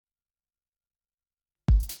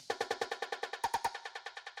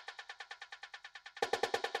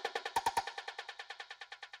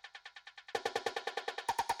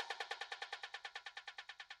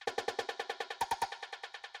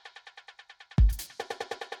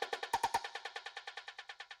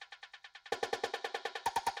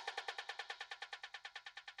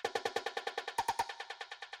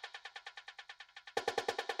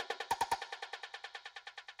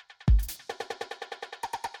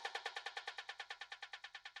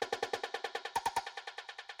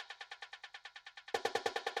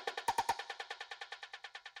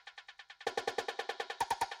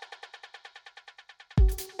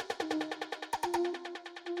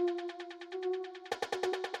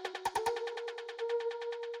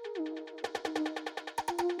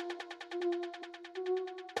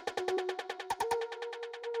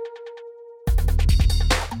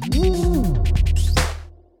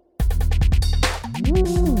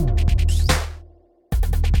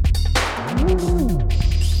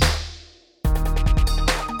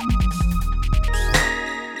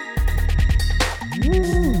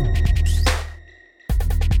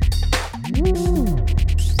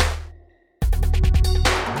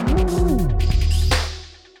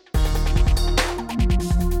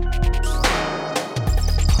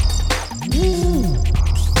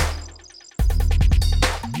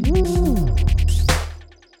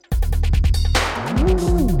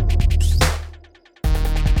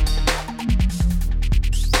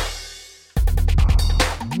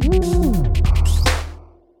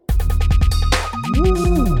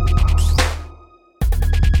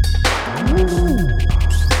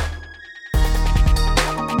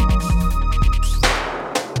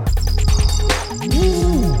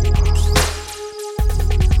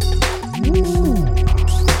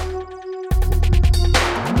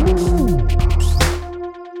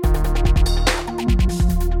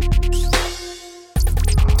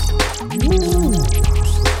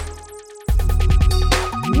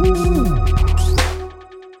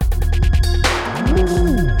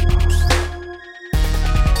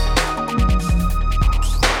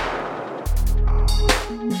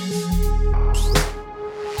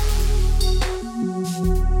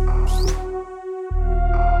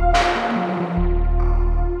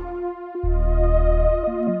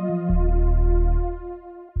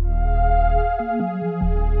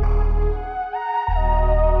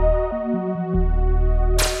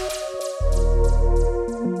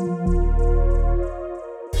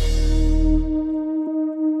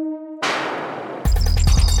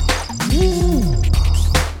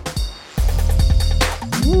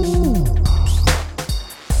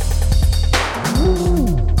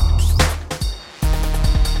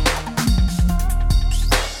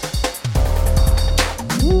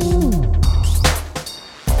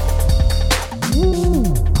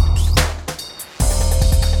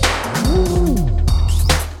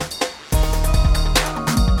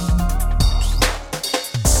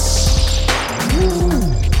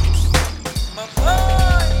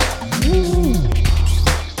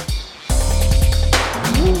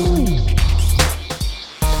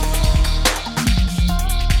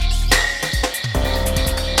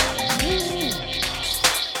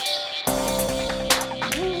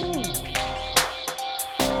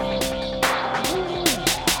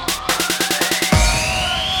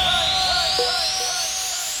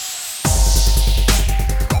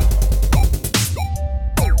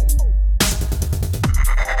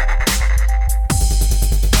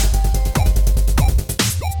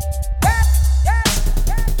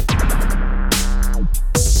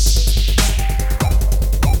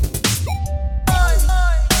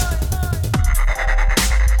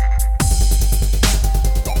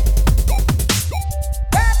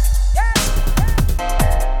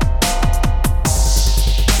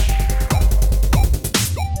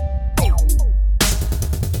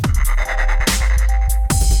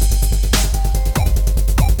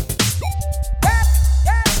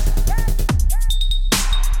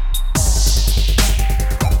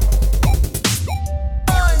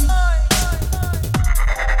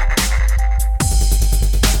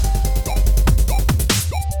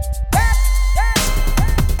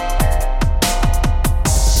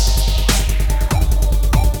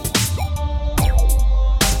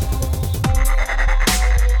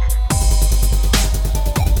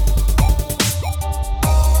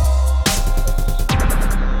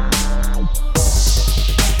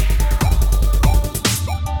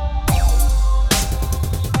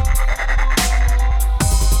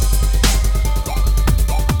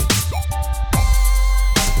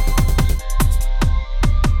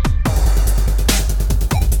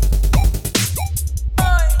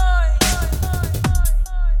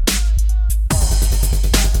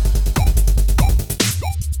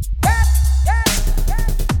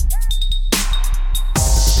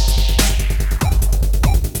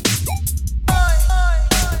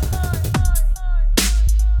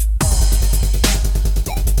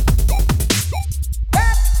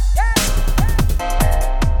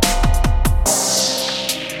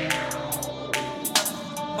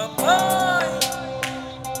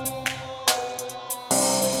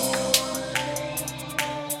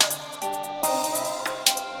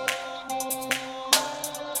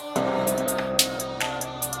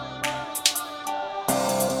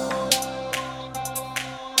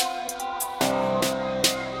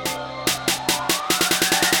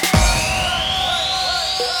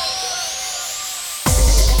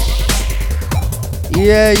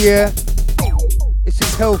Yeah, yeah. This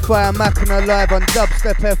is Hellfire Machina live on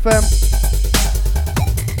Dubstep FM.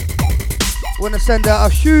 Want to send out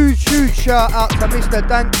a huge shout out to Mr.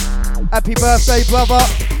 Dank. Happy birthday, brother.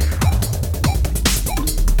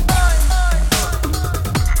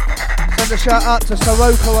 Send a shout out to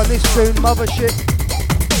Sirocco on this tune, Mothership.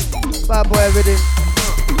 Bad boy everything.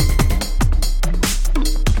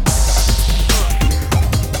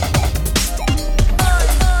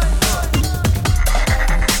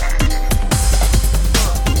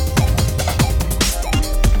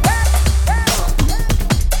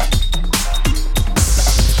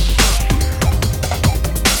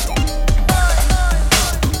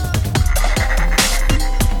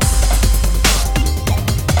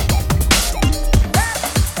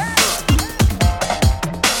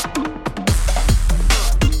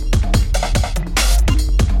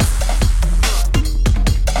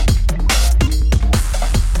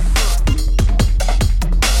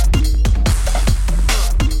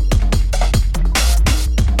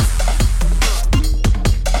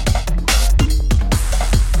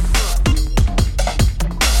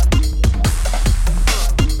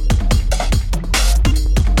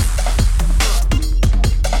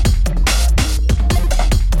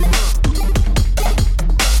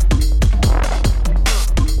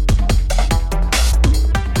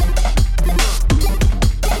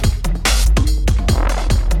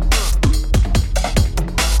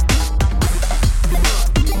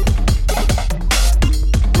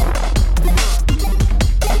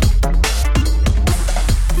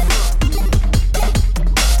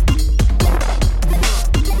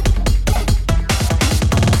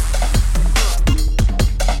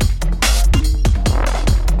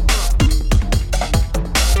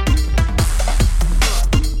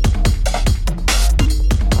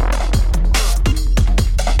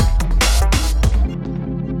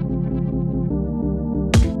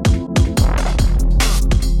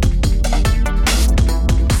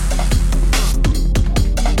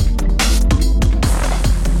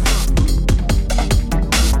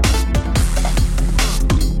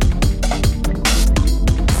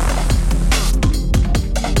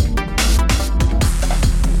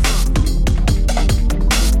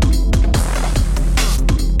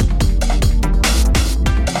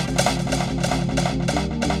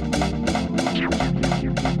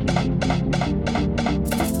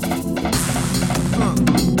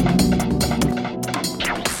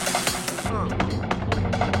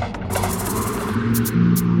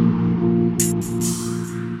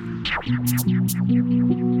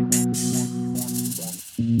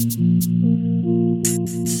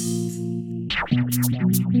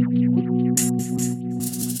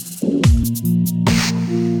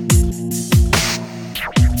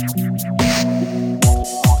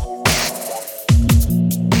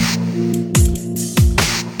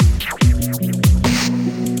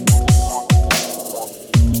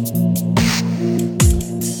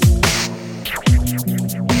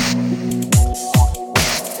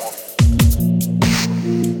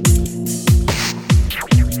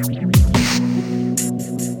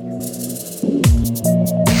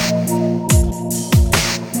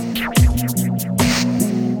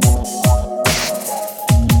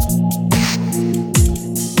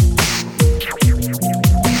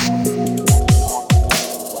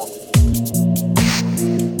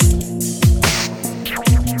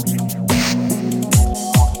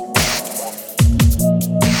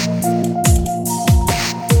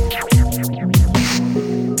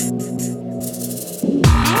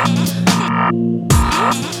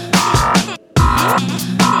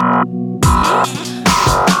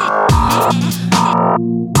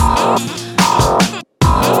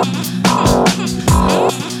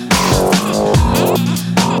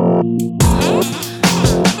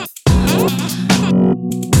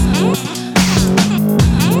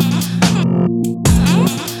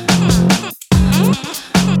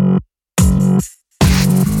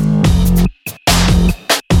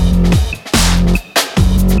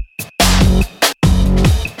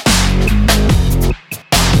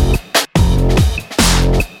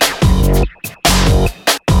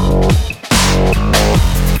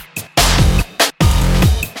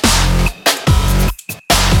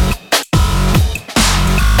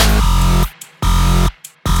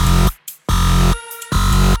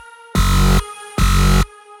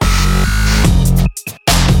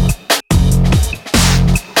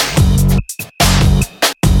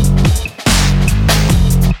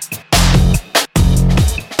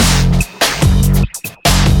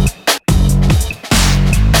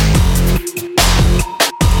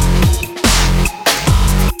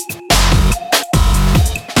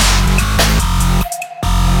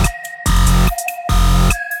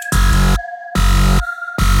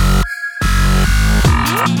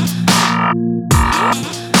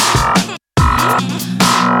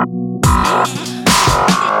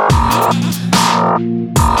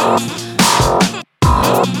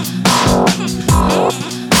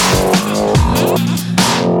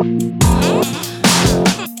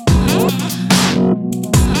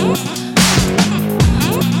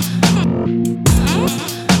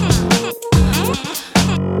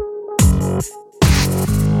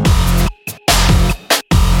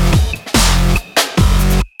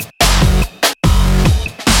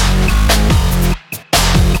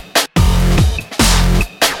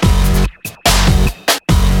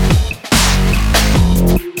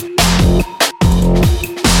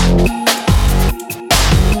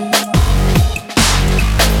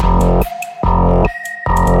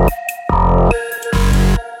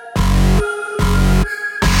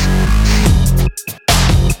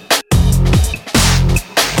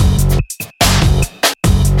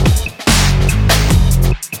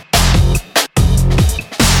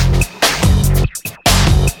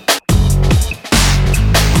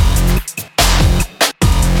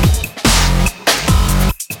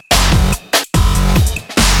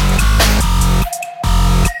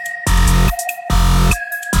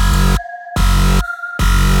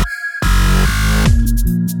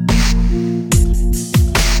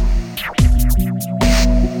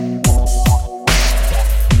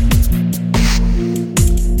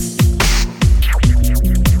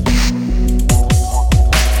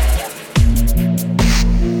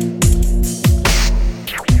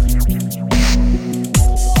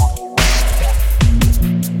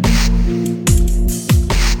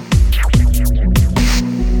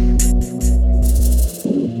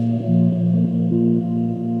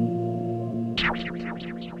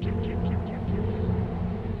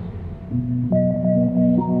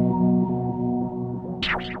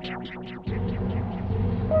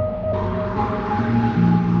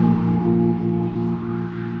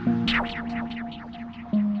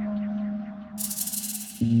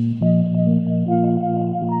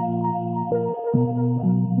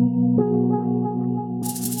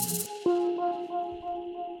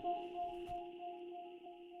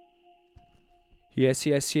 Yes,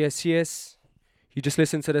 yes, yes, yes. You just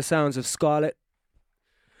listened to the sounds of Scarlet.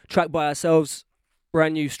 Track by ourselves,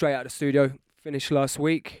 brand new, straight out of the studio. Finished last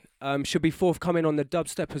week. Should be forthcoming on the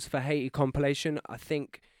Dubsteppers for Haiti compilation. I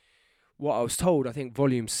think, what I was told, I think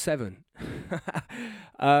volume 7.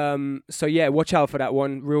 So yeah, watch out for that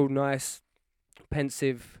one. Real nice,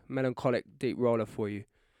 pensive, melancholic, deep roller for you.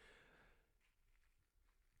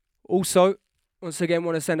 Also, once again,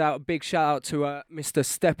 want to send out a big shout out to Mr.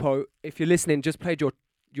 Steppo. If you're listening, just played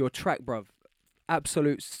your track, bruv.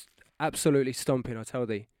 Absolutely stomping, I tell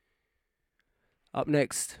thee. Up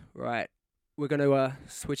next, right, we're going to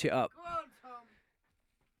switch it up.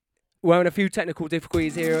 We're having a few technical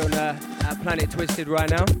difficulties here on at Planet Twisted right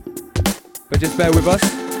now, but just bear with us.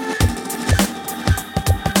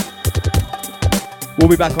 We'll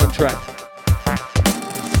be back on track.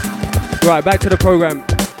 Right, back to the program.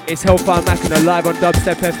 It's Hellfire Machina live on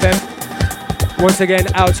Dubstep FM. Once again,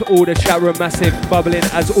 out to all the chat room, massive bubbling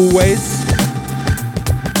as always.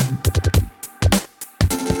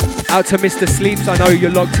 Out to Mr. Sleeps, I know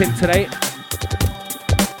you're locked in today.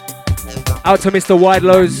 Out to Mr.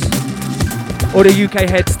 Widelows, all the UK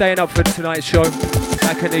heads staying up for tonight's show,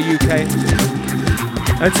 back in the UK.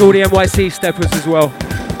 And to all the NYC steppers as well.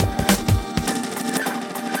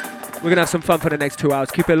 We're gonna have some fun for the next 2 hours,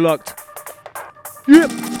 keep it locked.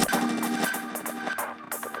 Yep.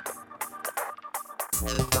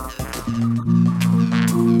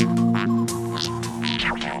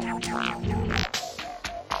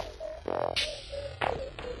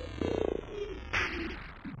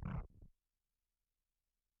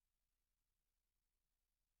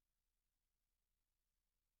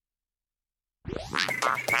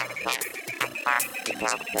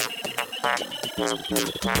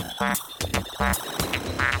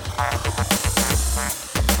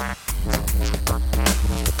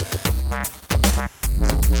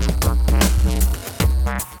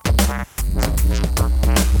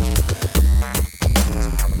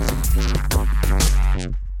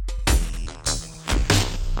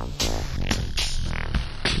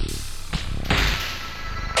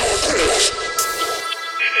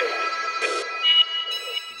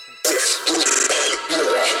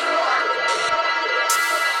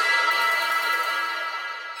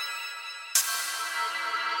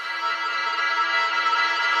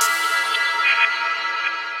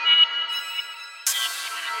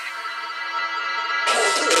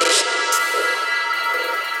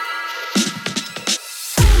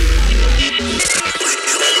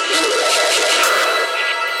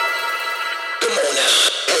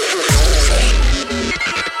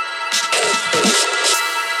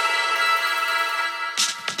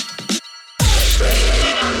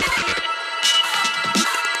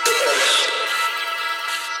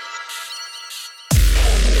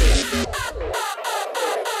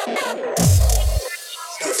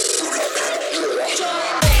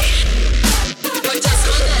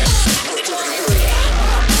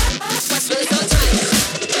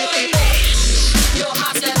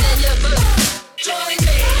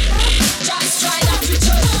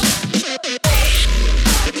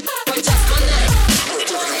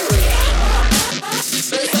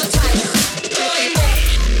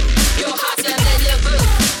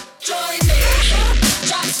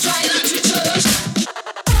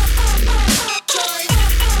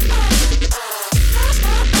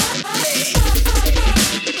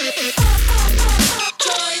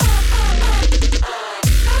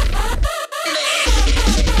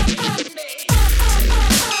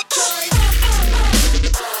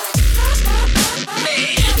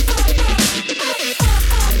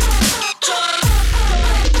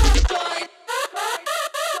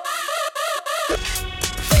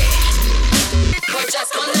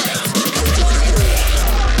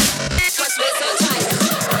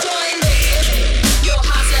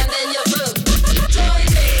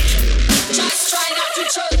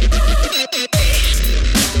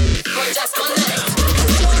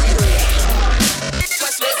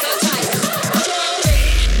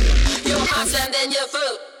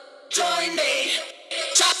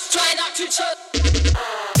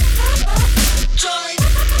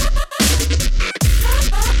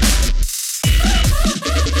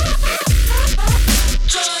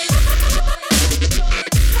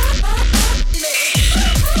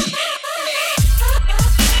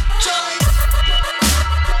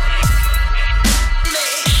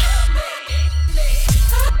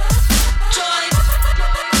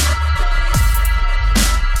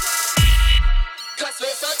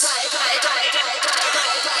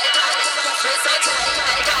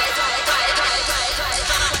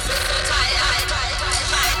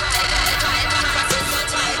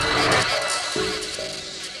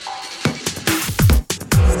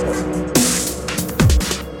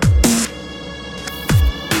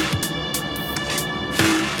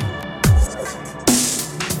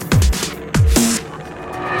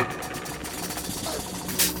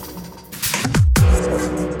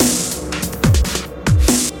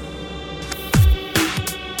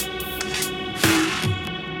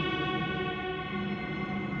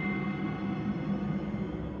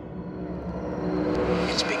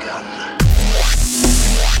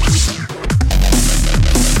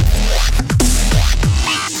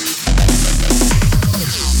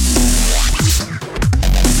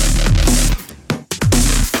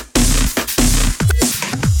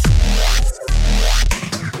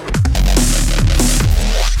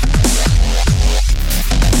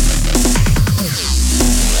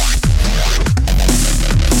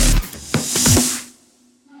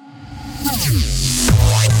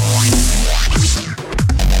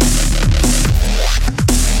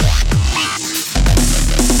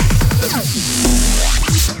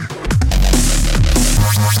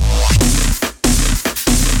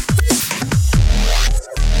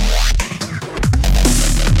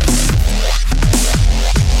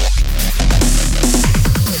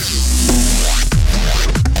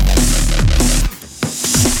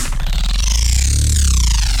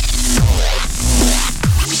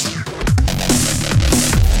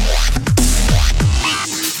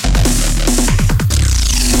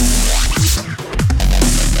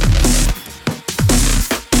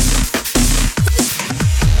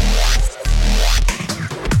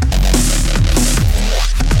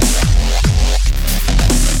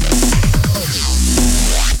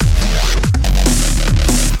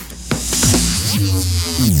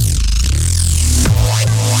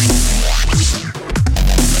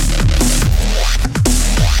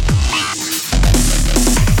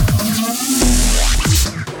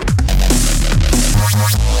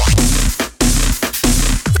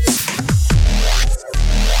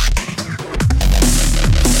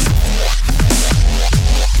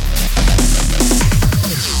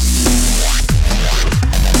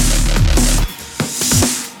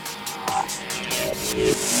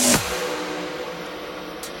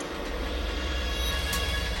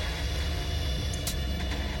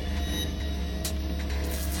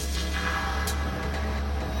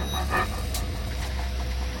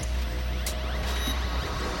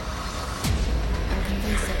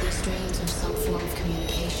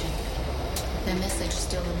 Their message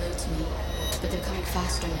still eludes me, but they're coming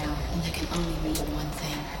faster now, and they can only mean one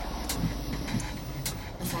thing.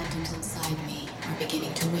 The phantoms inside me are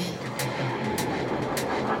beginning to win.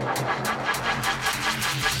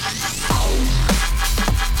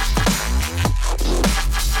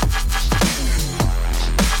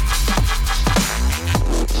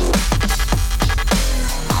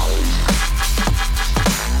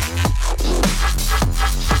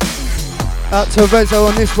 Out to Rezo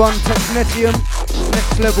on this one, Technetium,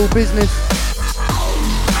 Next Level Business.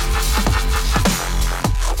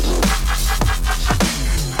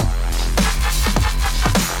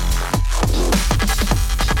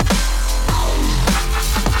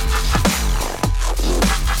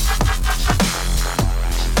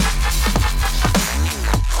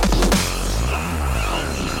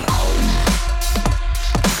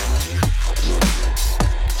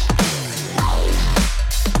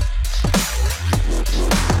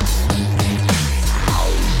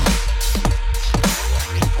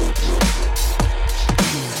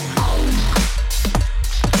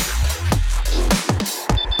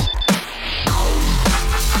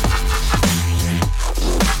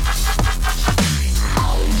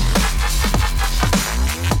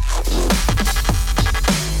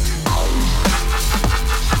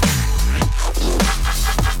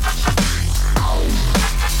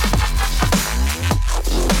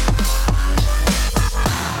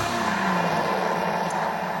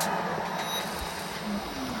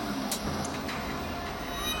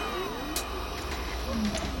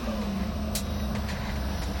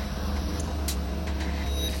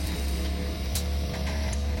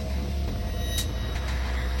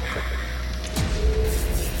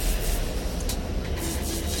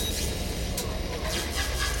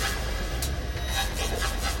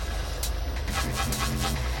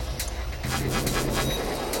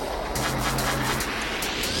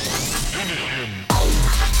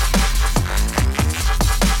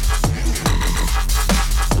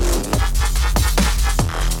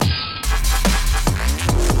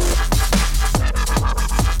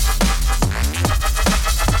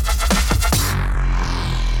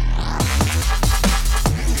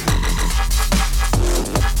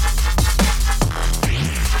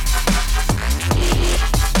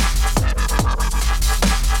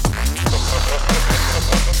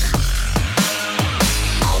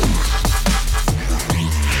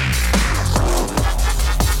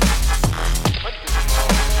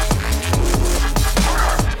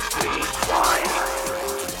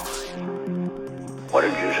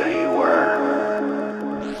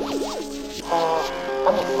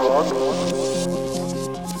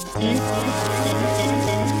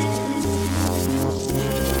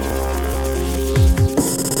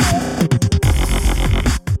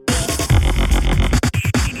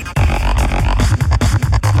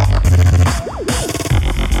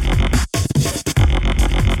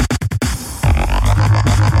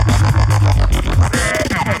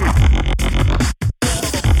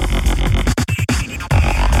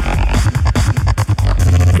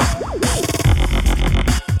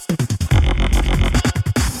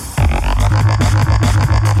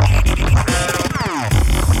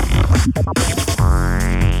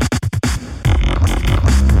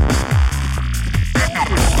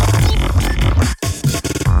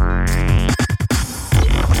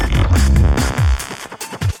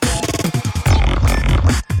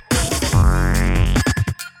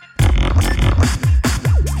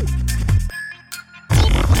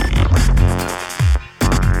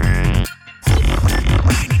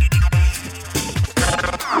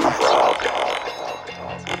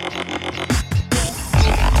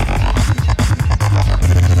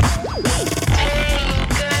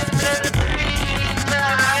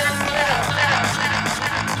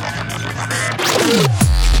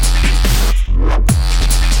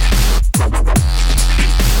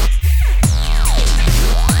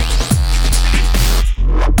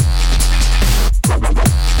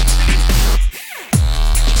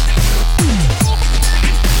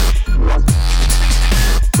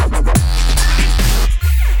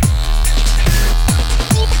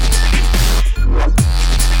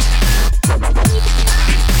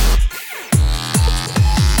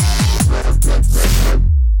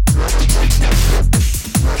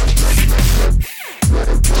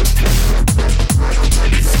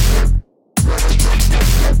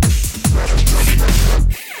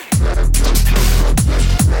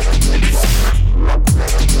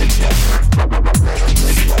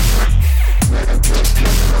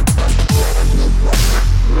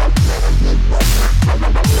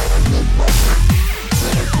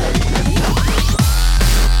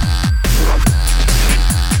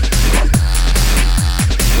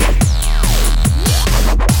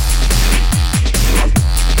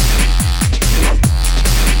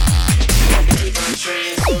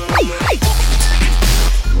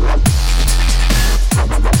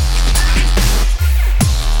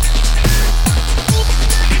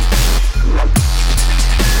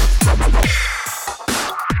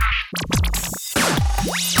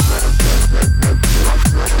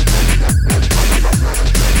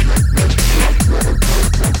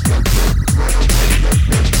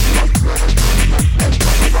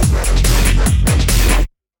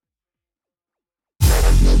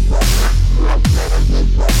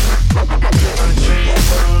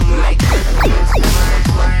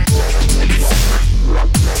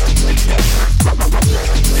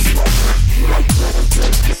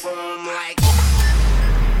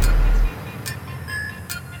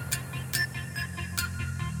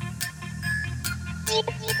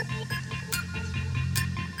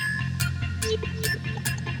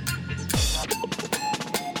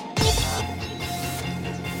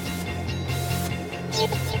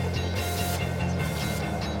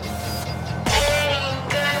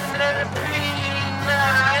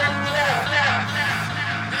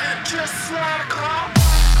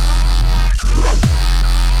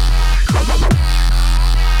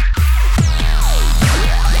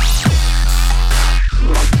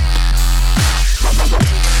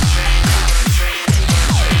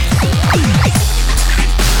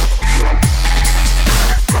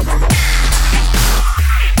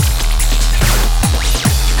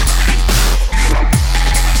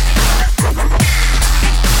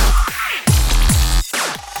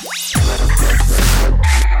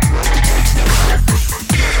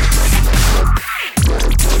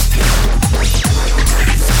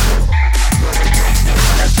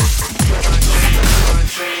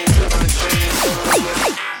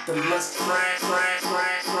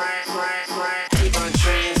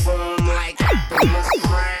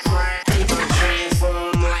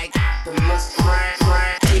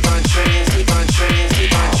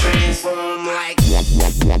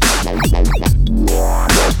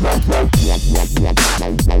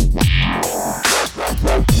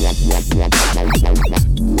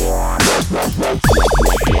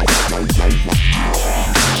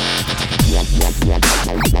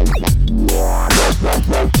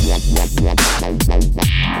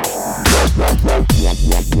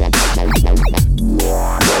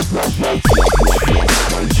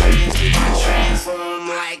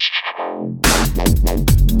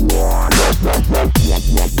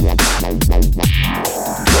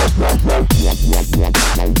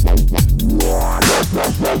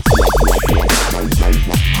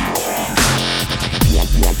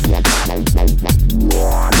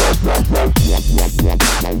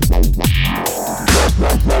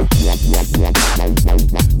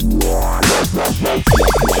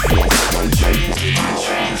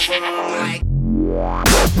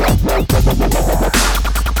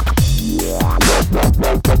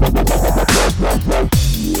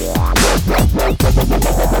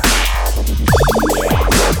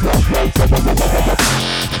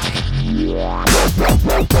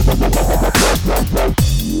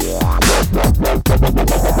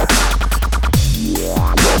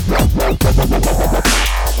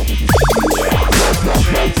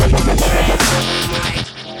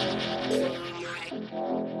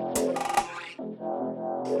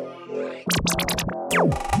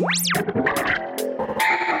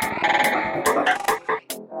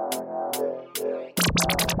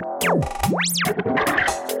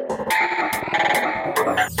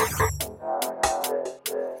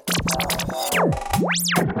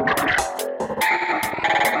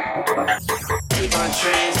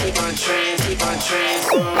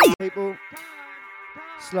 People,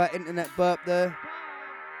 slight internet burp there.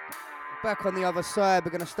 Back on the other side,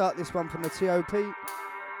 we're going to start this one from the TOP.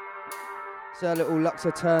 It's our little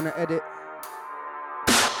Luxor Turner edit.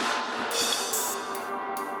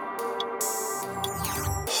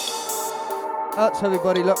 Out to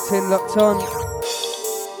everybody locked in, locked on.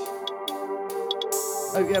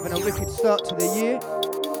 Hope you're having a wicked start to the year.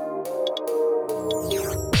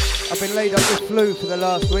 I've been laid up with flu for the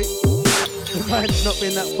last week. The mind's not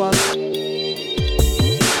been that fun.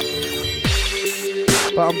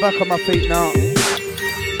 But I'm back on my feet now.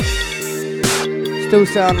 Still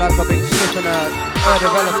sound like I've been sniffing a herd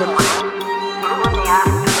of elephants.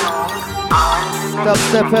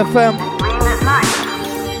 Dubstep FM.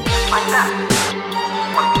 Like that.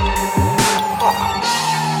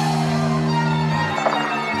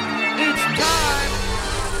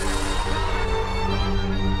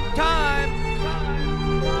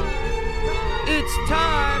 It's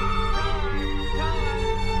time.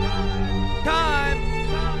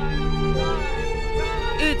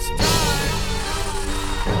 It's time.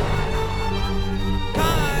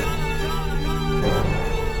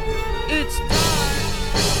 It's time.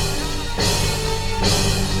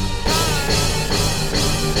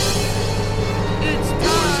 It's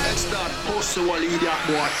time. Let's start hustle while you that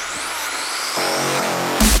boy.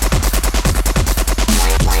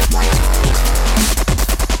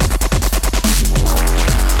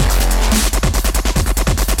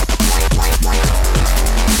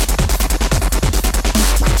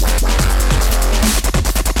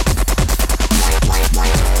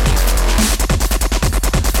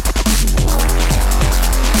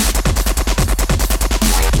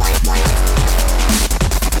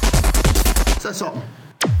 Something.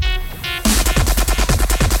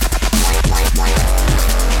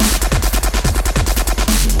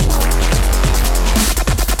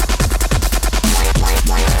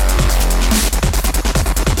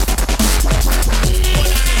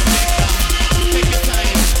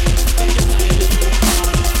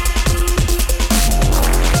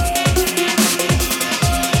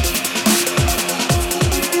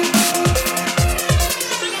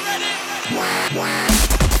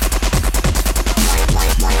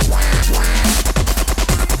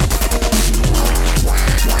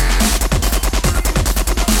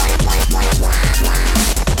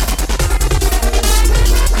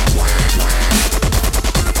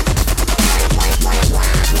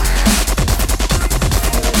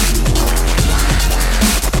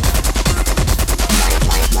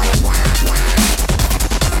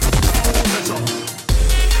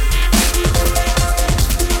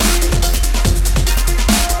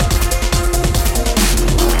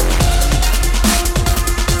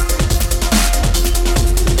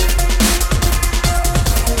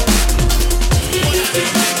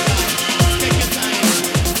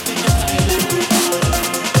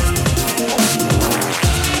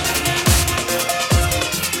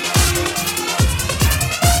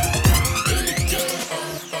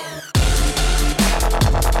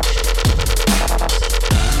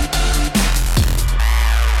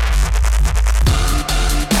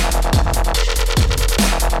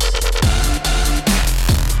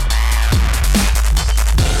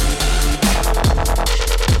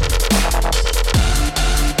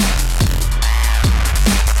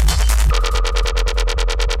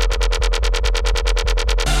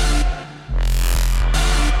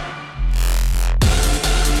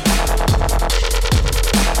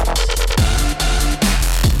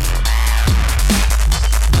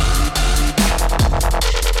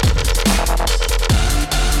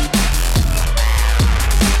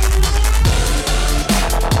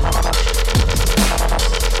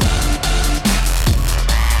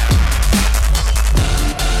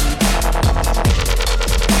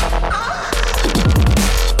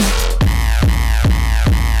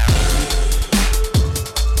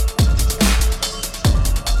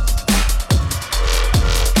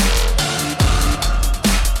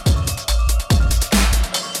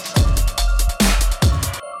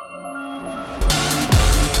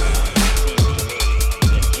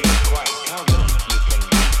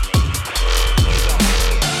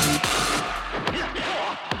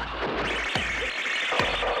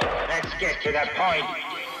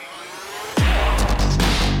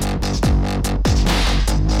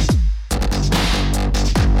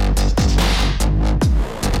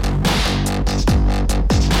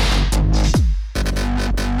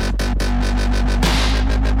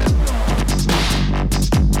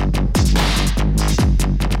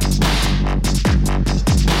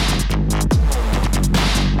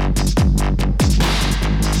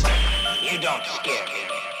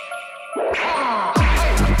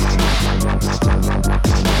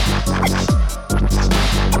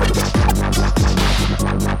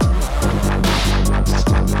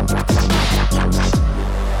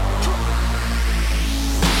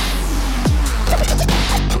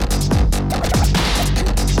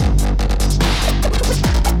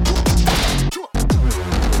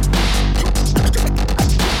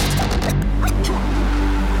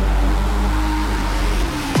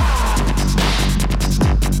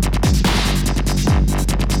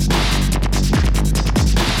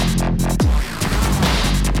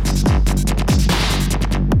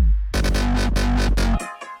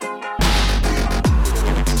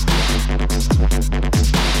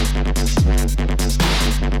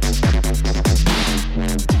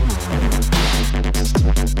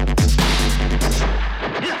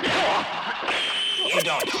 You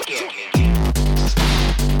don't scare me.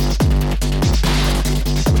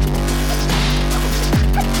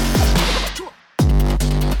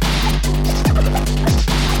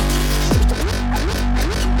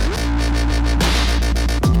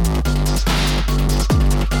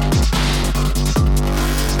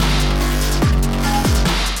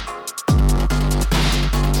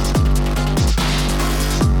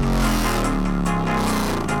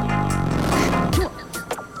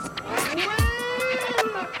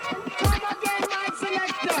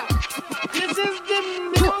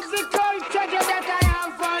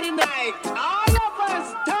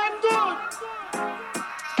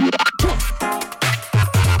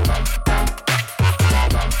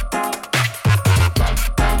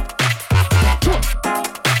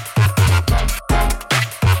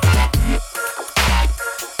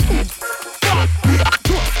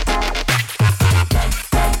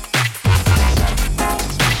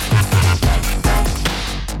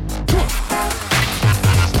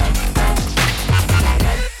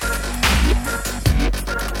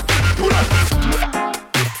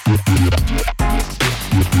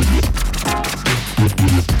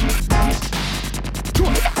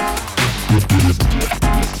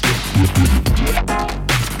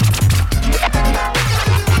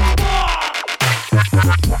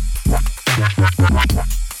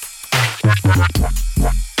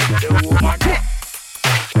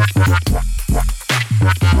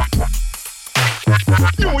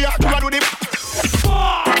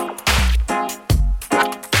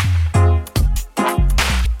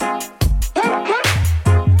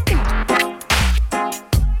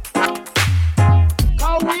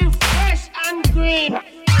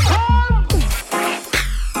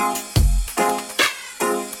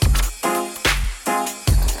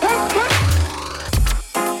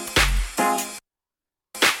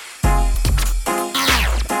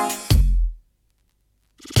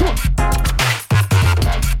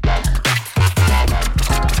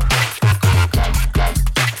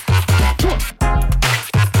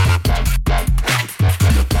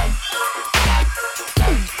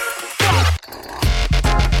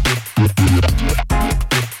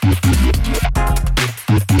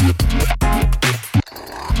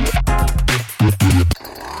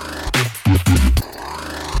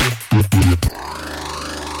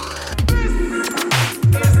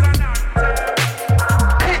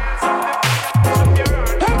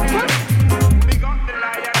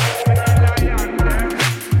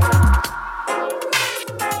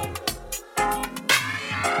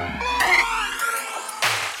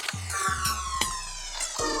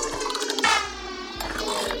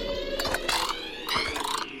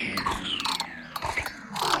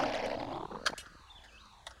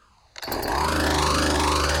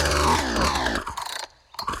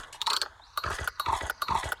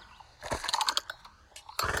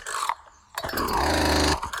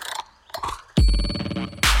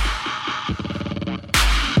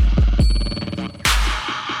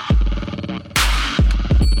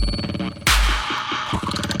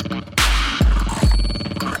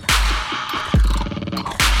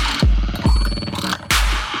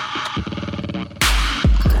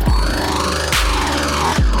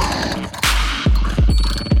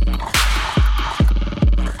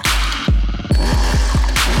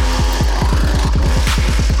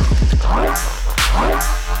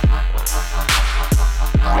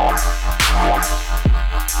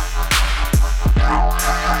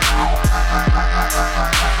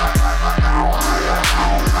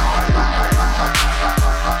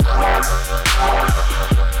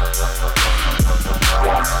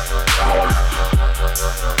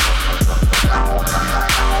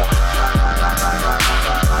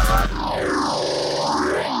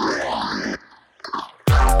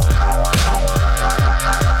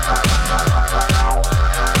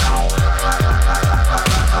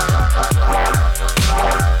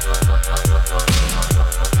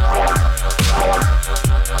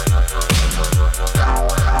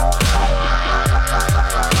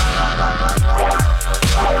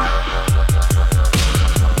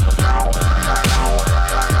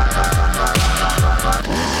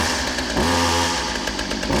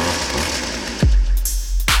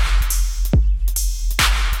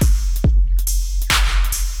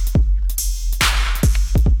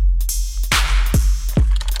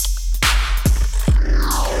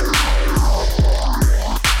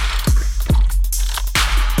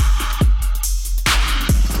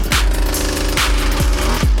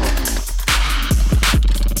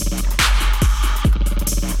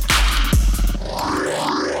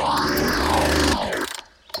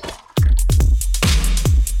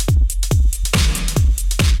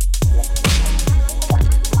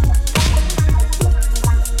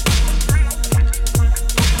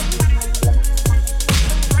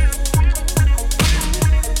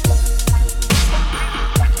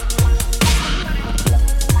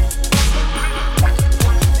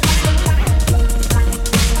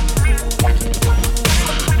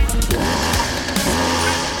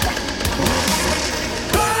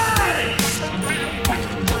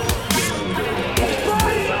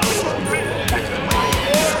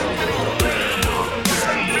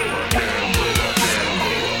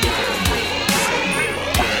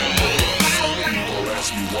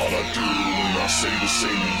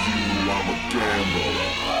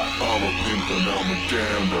 and I'm a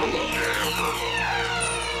gambler.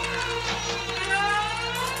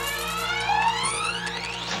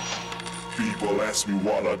 People ask me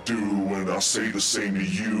what I do, and I say the same to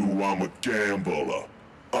you. I'm a gambler.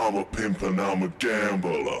 I'm a pimp and I'm a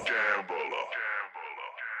gambler.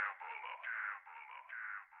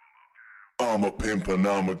 I'm a pimp and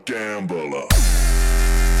I'm a gambler.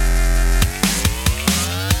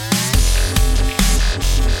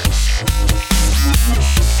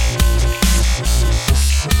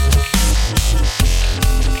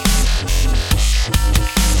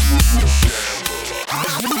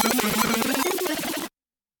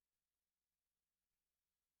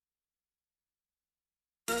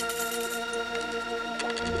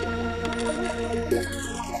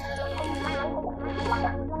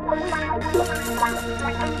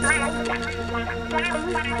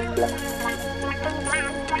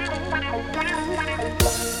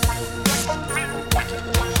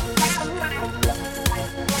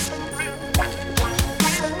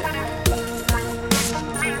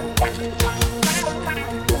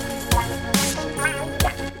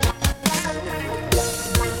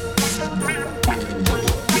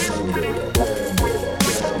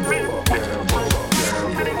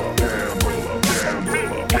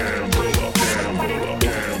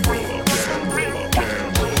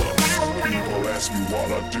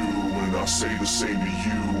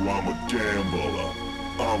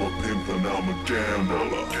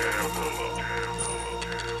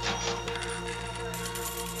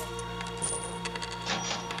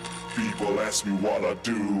 People ask me what I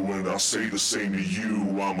do, and I say the same to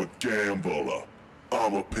you. I'm a gambler.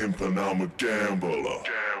 I'm a pimp and I'm a gambler.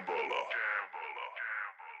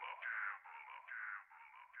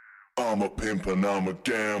 I'm a pimp and I'm a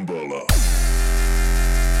gambler.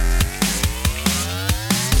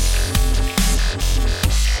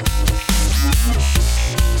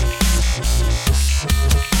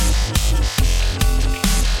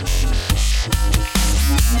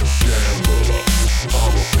 I'm a gambler. I'm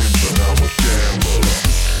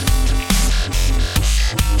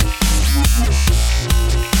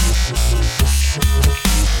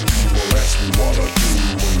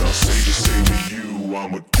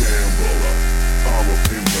a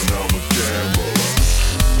pimp and I'm a gambler.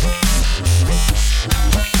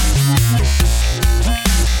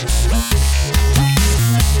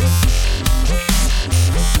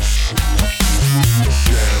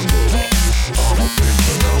 Gambler.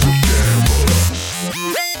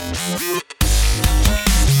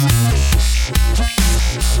 I'm a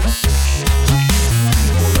pimp and I'm a gambler.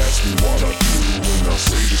 People ask me what I do, and I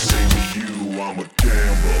say the same to you. I'm a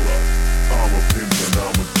gambler. I'm a pimp and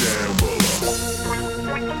I'm a gambler.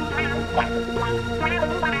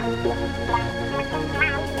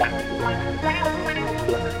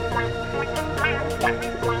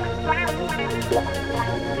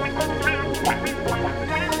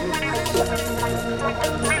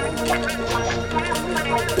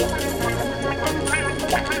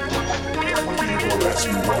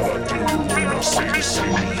 ask me what I do, and I say the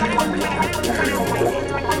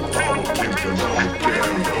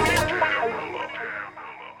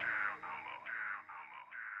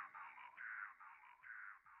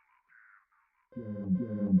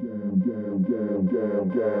to you. I'm a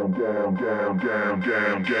gambler. I'm a pimp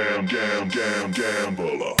and I'm a gambler.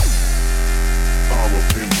 Gambler. I'm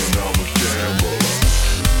a pimp and I'm a gambler.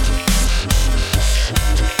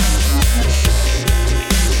 I'm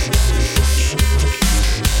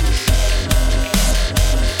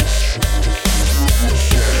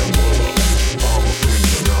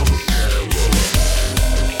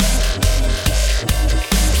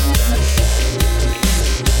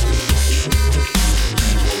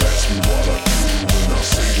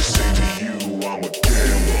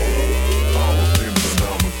a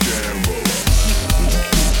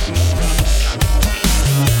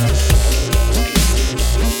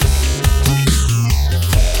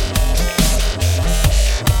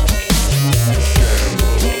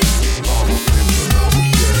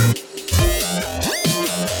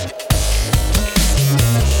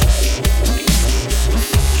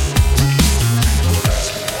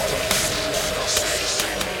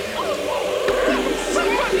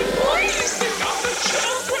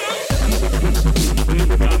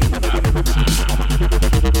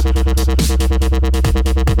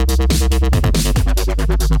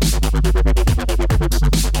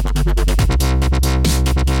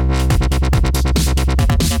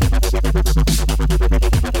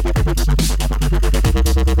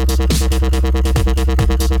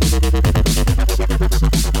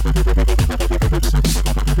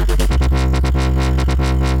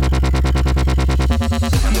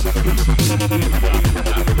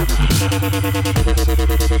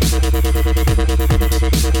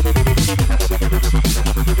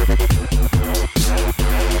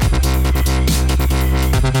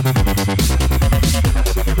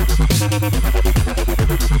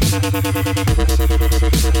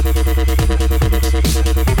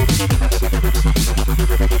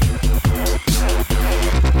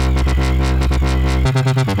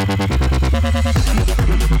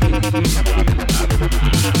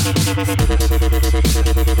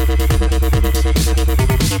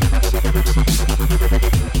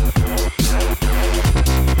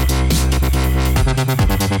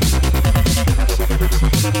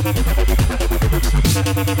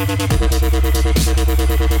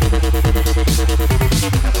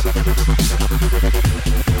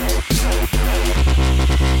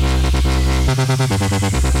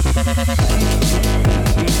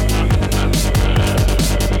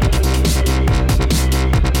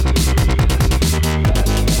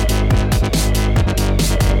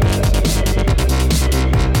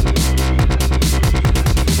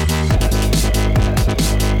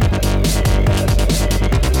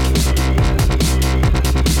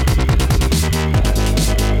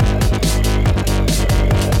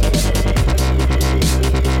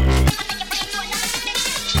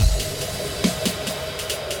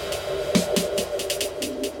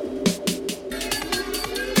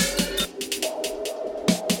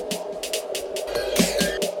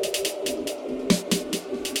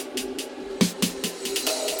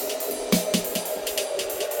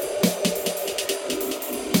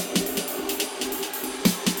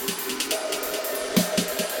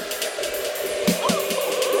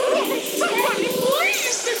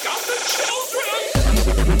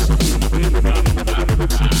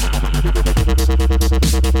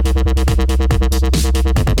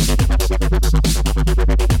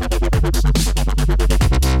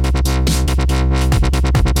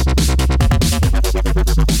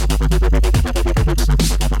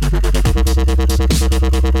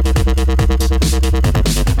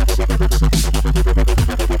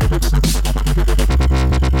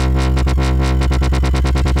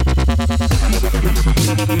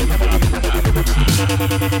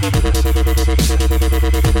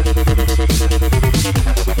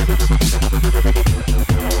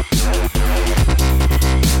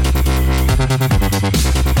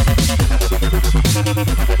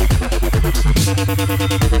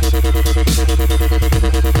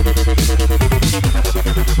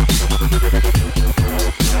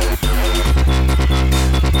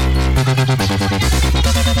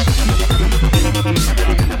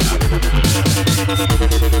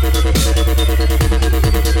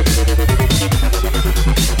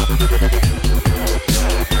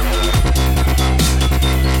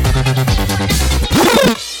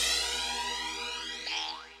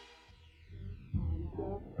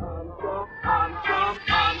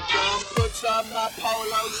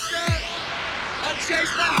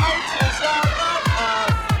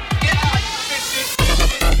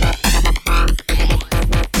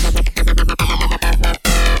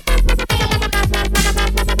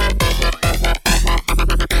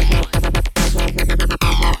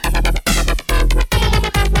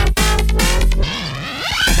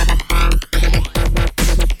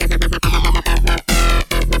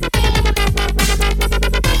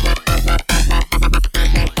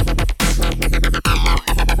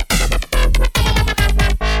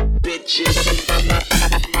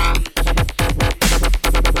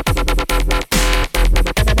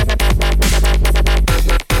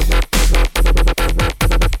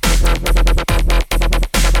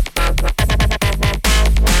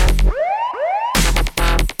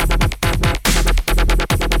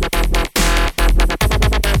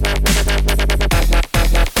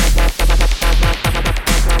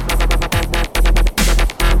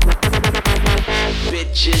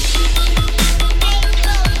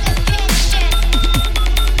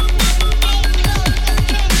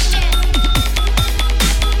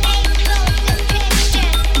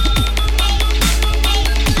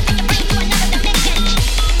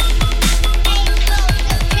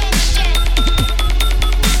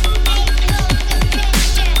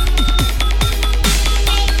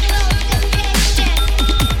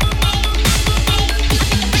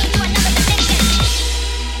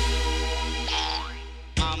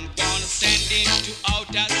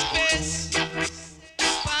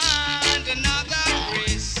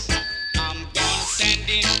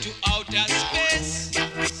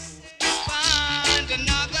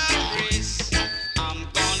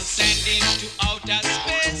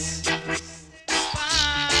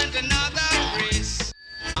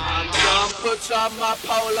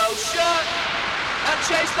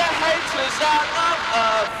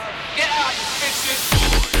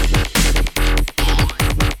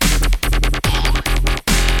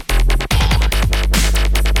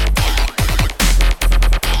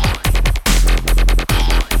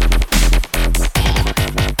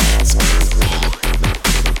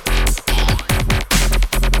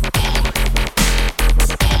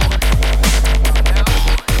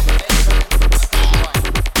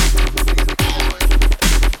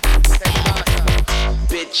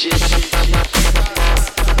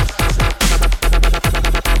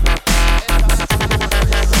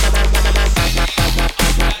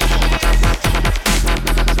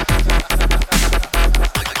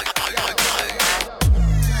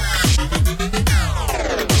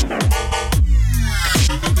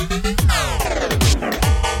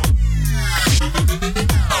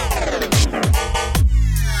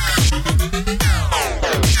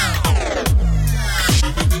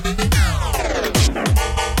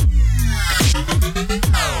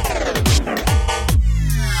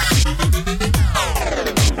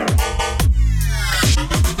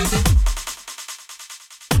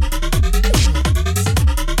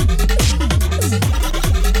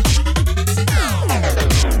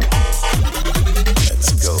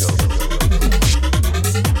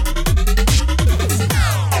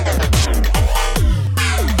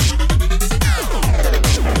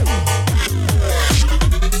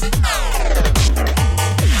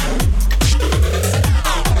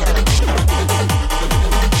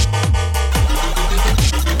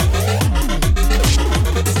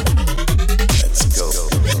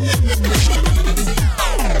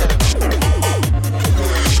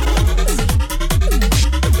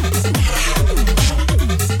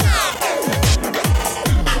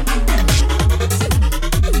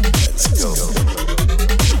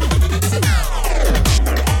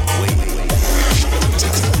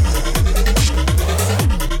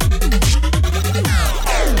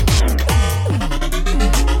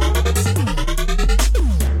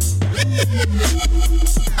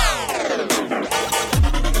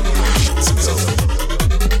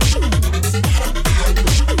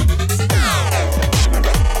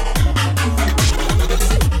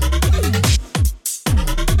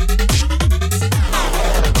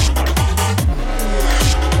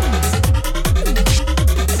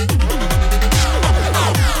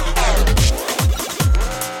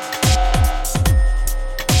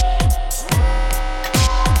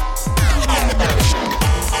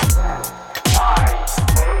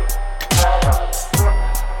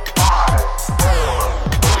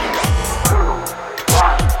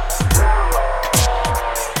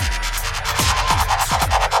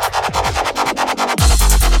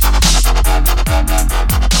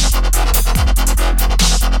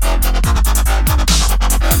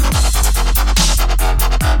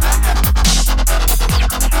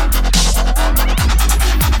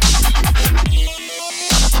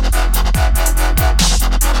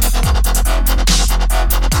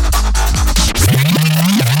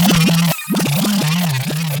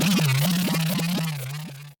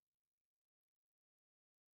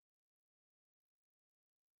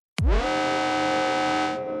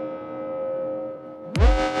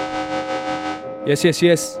Yes, yes,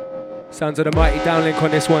 yes. Sounds of the mighty Downlink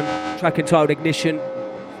on this one. Track entitled Ignition.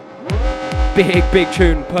 Big, big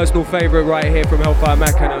tune. Personal favourite right here from Hellfire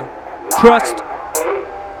Machina. Trust. 8,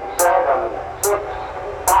 7, 6,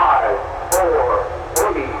 5,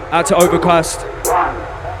 4, 3, Out to Overcast.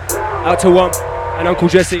 Out to Wump and Uncle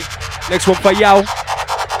Jesse. Next one for Yao.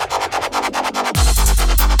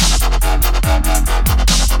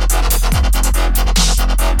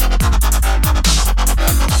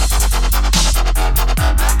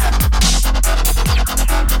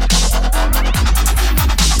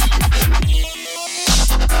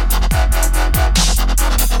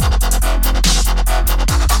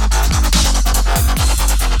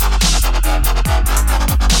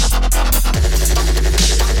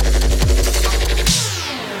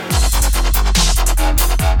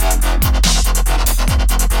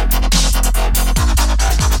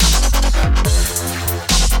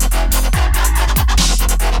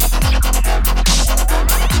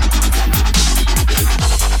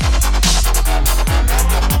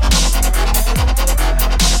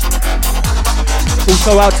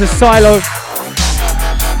 Also out to Silo,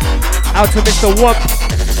 out to Mr. Wump,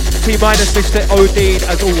 T minus Mr. Odin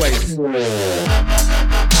as always.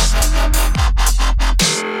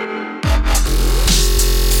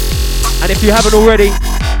 And if you haven't already,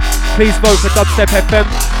 please vote for Dubstep FM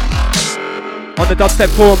on the Dubstep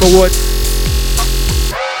Forum Awards.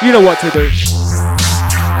 You know what to do.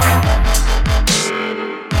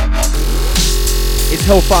 It's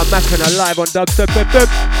Hellfire Macron live on Dubstep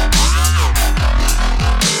FM.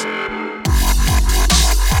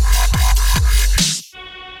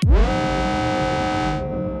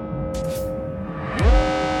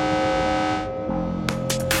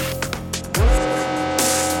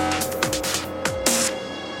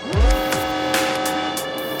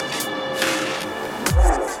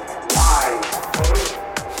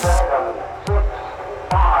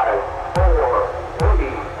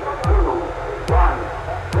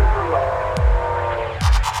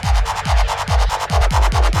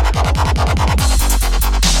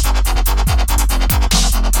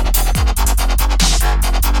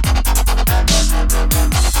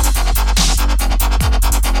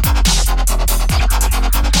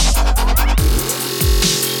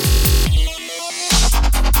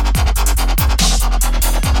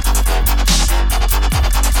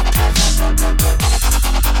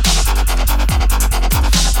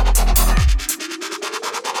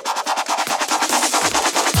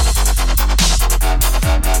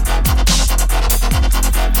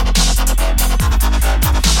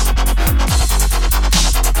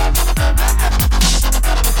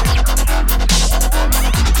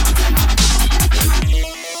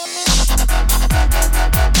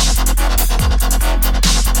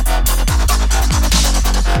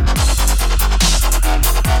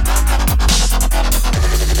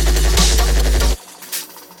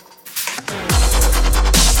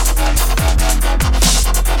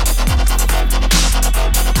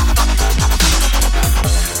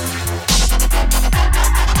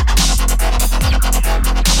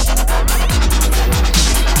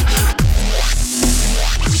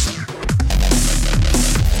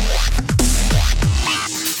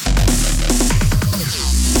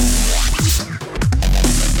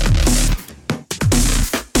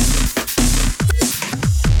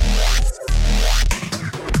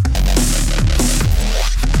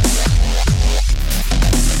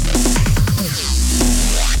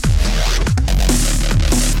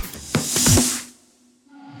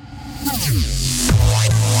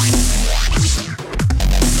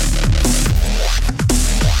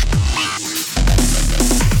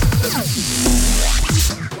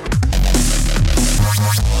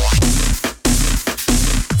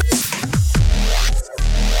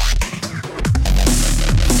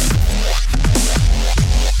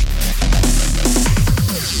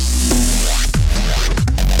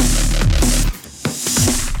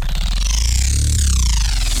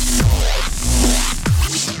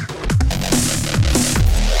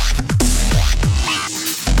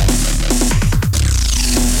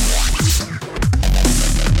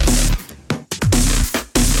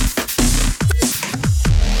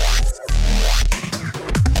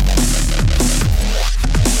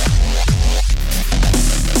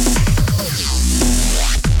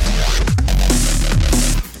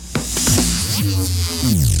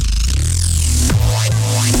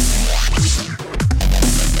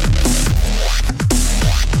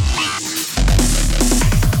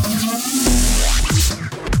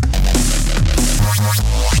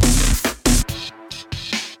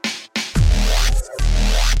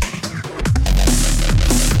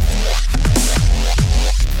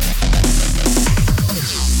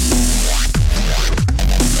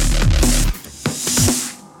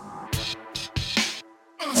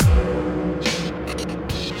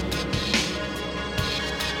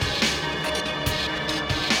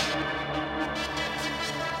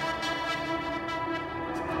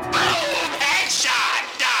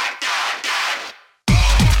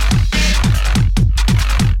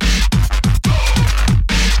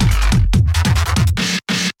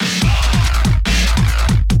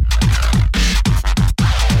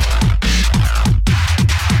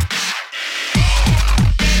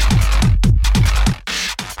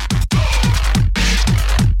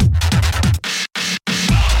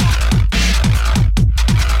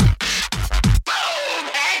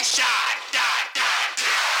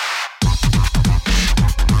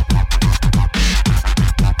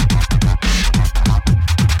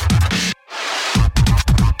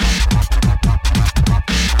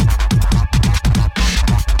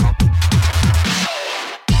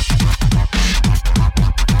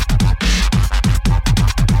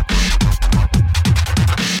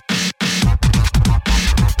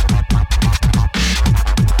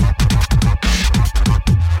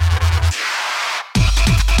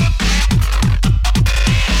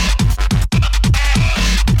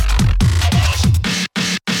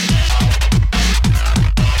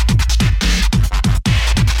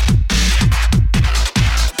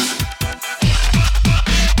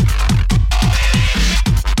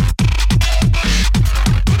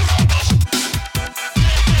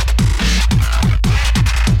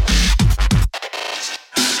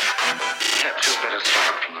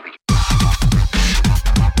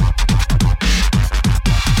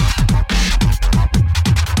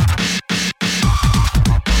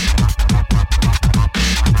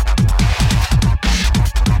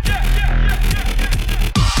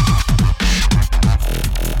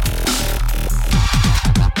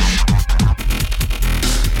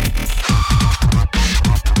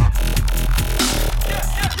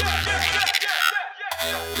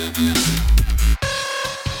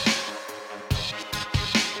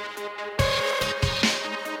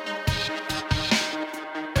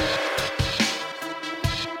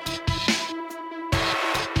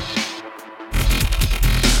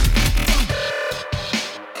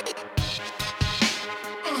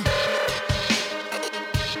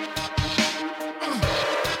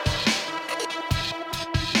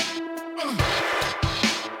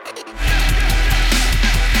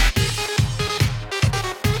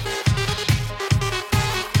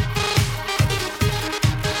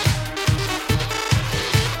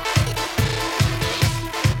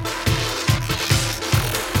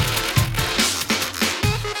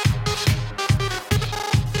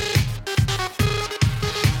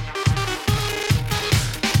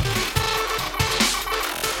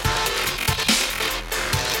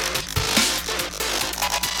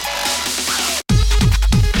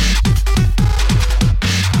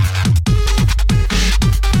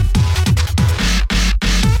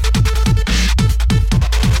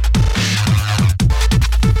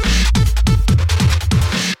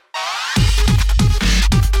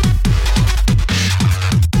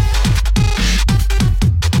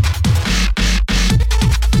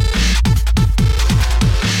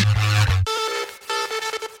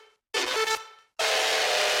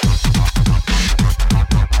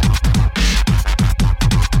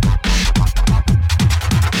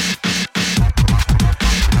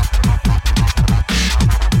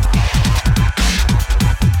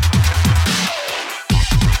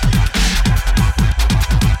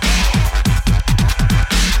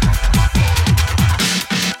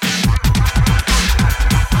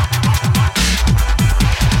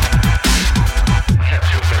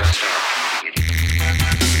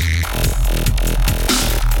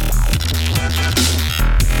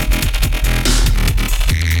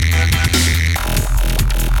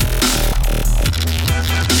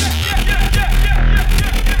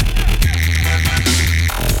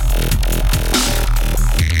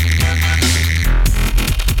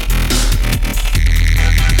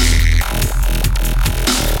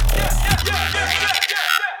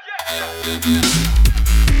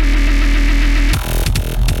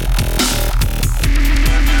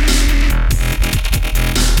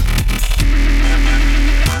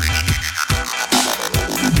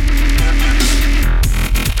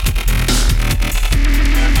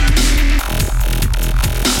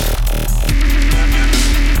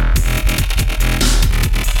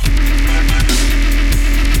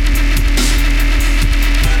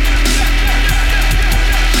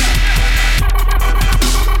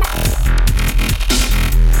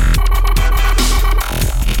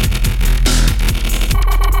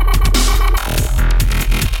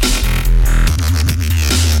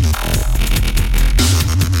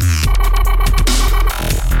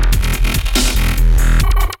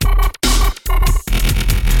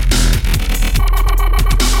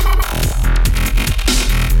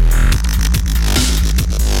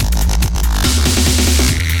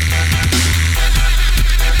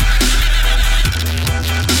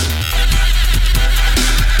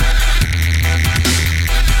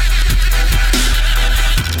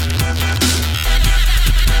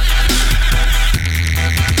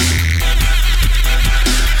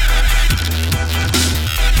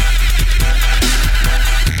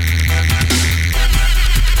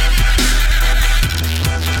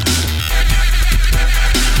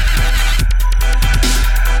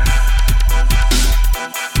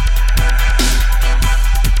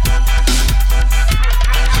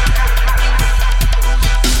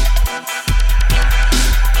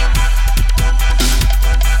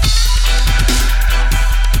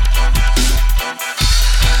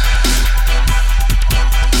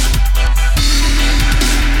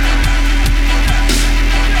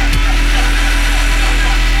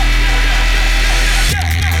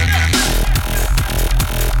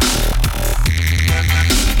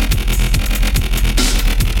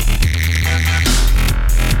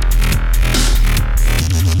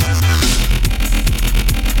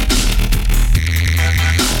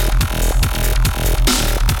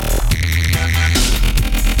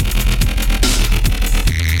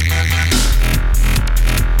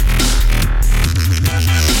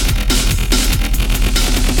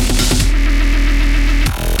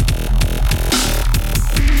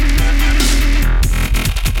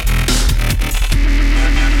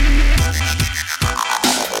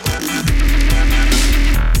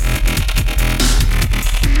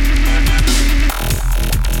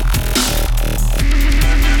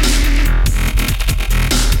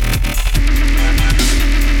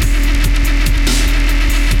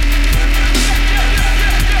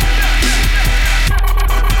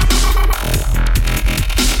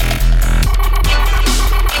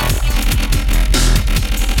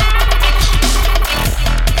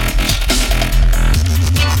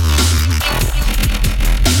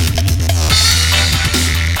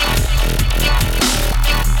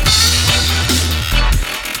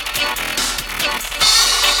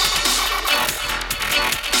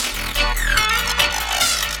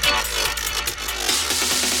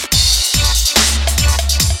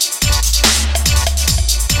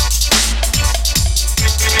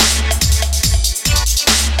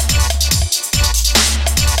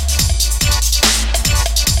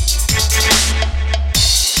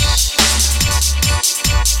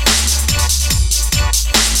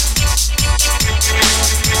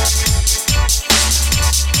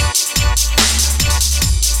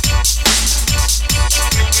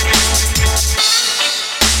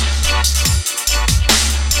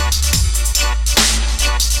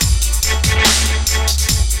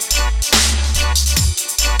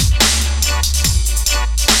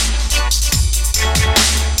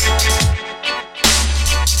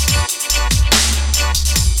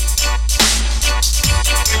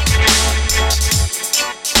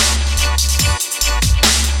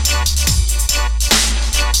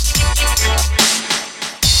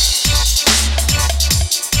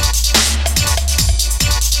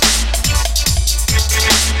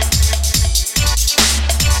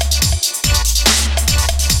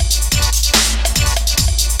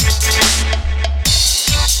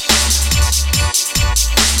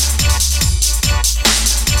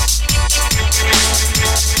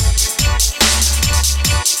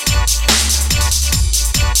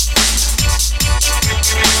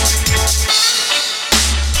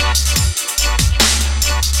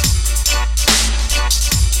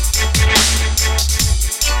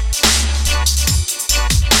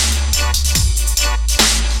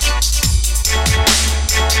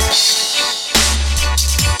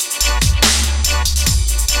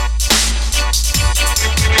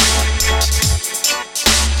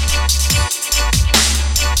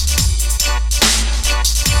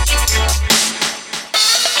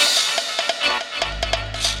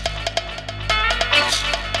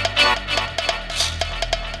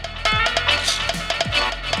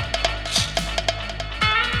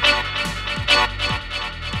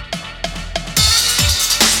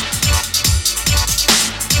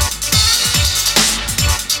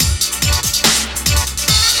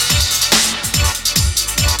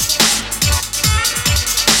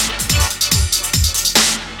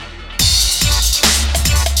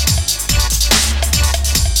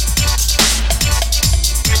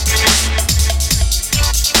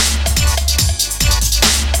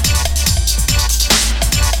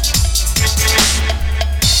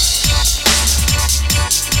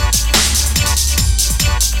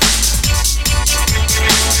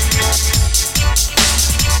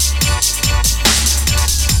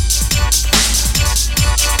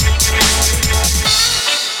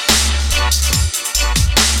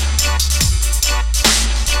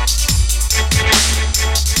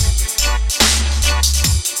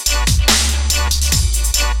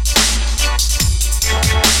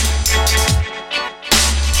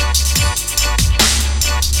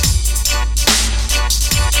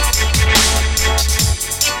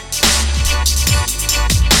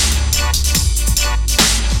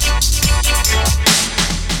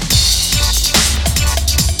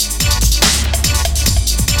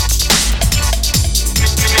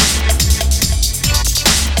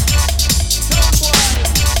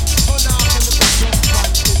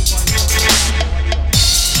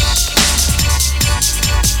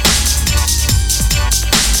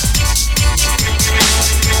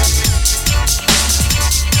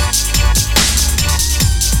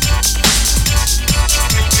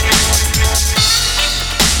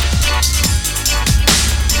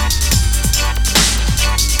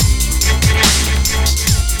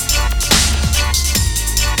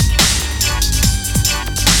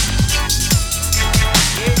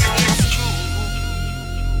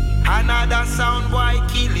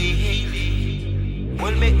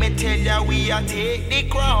 we a take the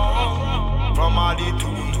crown from all the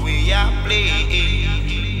tunes we a play.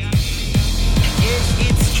 Yes,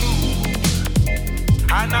 it's true.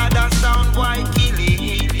 Another sound boy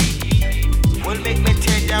killing will make me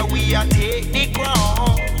tell ya we a take the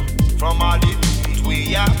crown from all the tunes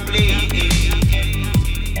we a play.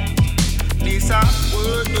 This a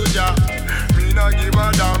word to ya, me no give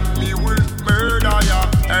a damn, me will murder ya.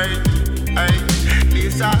 Hey, hey,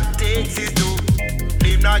 this a Texas too.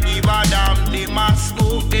 Them not give a damn, they must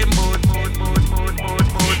smoke them boat.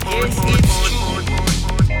 Yes, it's true.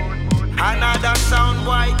 Another sound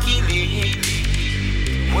boy killing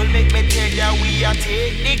will make me tell ya we a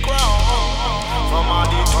take the crown from all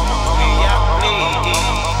the tunes we a play.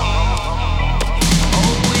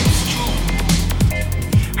 Oh, it's true.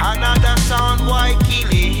 Another sound boy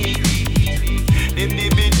killing. Them the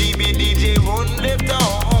DJ run them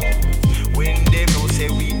down when them know say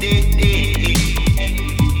we dead.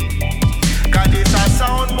 Cause this a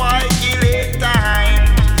sound boy killing time.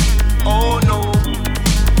 Oh no,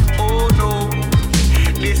 oh no.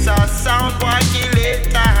 This a sound boy killing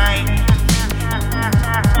time.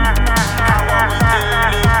 How are we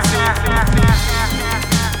doing safe?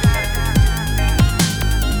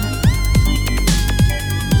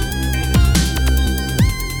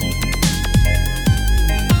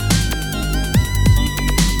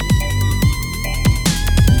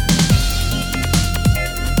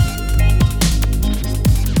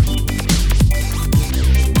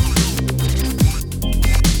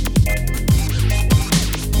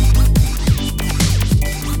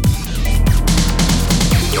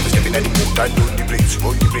 And run the place,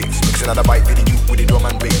 mixing another bite with the youth with the drum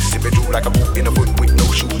and bass. Sip it through like a boot in the foot with no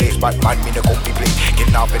shoelace. Batman me no comfy play,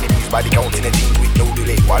 getting off enemies by the counting and team with no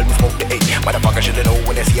delay. While we smoke the eight, motherfucker shoulda know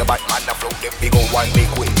when they see a Batman a flow. Them big old one big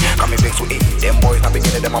way, coming big with eight. Them boys not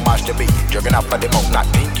beginning them a mash the beat, jerking off of them out, not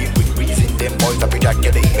thinking with reason. Them boys up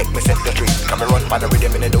ejaculate, make me set the street. Come and run by the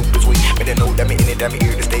rhythm in the dopest way. Me they know them in it, them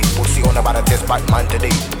hear the state. Pussy on about a test Batman today.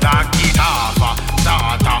 Knock it off,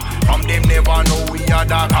 starter. From them never know we are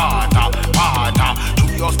the carter. Water,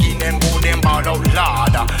 through your skin and bone them ball out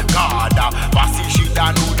ladder. Garda, passy shit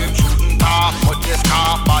and know them shooting top. But this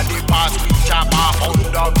car body pass we chop off on the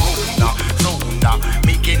ground. Zona,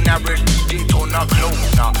 making average DJ turn a clown.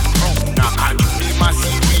 Rona, can't do the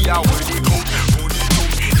massive we are where they go.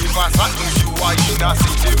 If I sat with you, I in a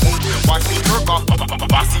city mood. Watch me work off,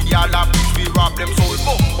 passy all a beef, we rob them soul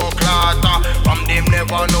bumbo clatter. From them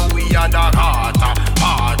never know we are the carter.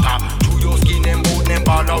 Parter, through your skin and bone them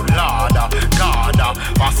ball out ladder. Garda,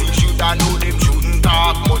 passy shoot and know them shooting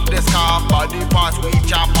talk. But the scarf body pass we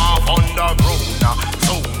chop off on the ground.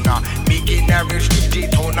 Zona, making average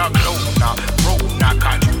DJ turn a clown. Rona,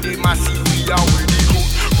 can't you the massive we are where they go.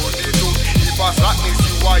 If I slackness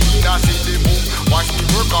you are in a city boom. Watch me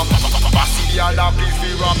work off, passy all a place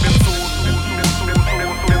we rob them soul.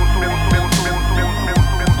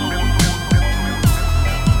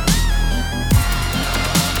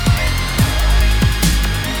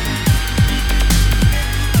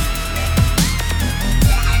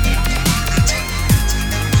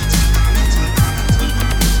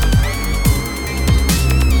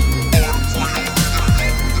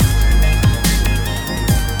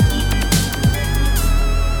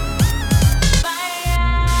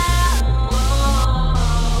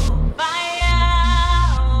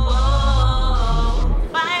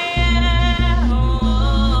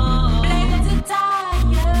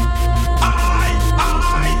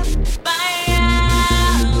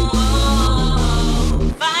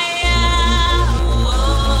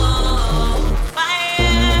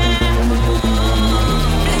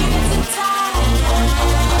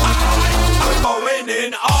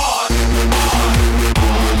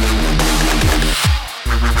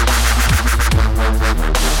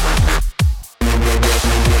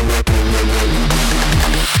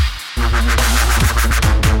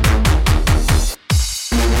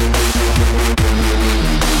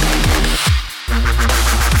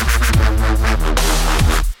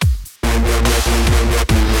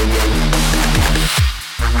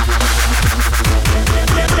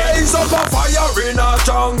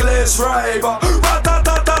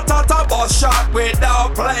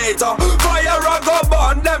 Fire a go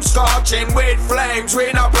burn them scorching with flames.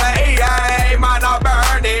 We no play, hey, man I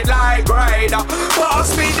burn it like grain.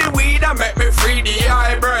 Pass me the weed and make me free the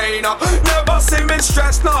eye brain. Never see me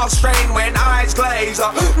stress nor strain when eyes glaze.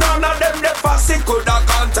 None of them the fussy could have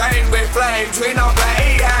contained with flames. We no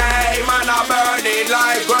play, hey, man I burn it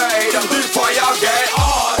like grain. The fire get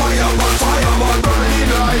on. Fire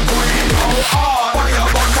burning like weed. Oh on.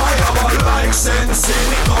 Fire like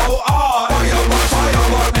sensing. Oh on.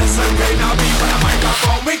 Fire SMK now be when I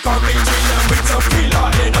microphone. We coming to you.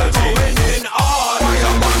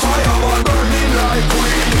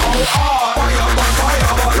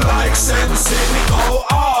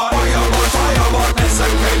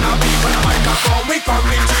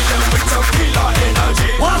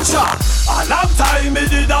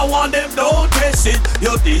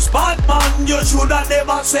 this bad man, you shoulda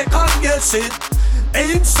never second guess it.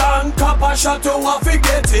 Instant copper shot, you want to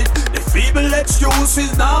get it. The feeble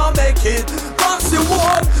excuses now make it. Pass the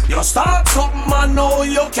word, you start something and know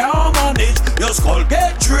you can't manage. Your skull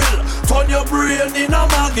get drilled, turn your brain in a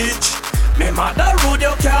mortgage. Me mother road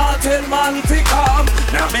you can't tell man to come.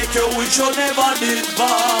 Now make you wish you never did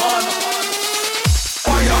born.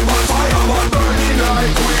 Fireman, burning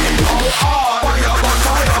like weed, go hard.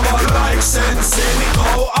 Fireman, like sensing,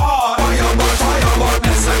 go hard. Fireman,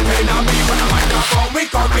 that's the pain of me when I'm microphone. We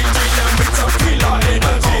come in treat them with some killer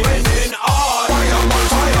energy. Going in hard.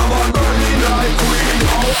 Fireman, burning like weed,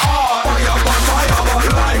 go hard. Fireman,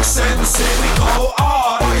 like sensing, go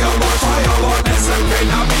hard. Fireman, that's the pain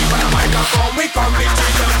of me when I'm microphone. We come in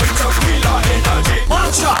treat them with some killer energy.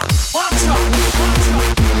 Watch out, watch out, watch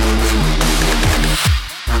out.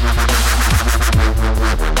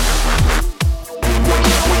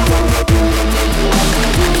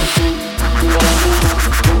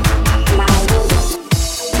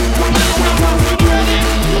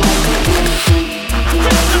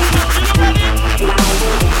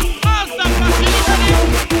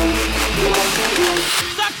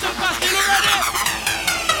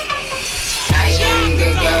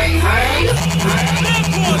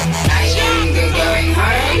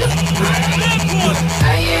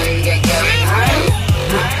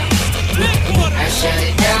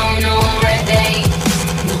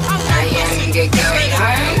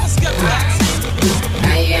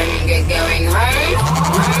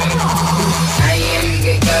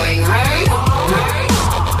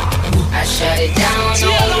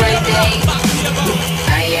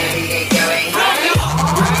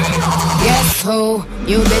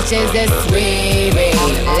 You bitches is sweetie.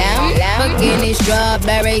 Lamborghini,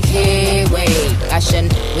 strawberry, kiwi. Fashion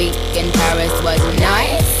week in Paris was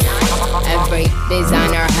nice. Every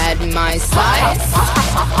designer had my size.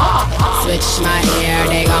 Switch my hair,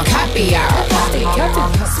 they gon' copy her.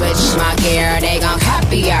 Switch my gear, they gon'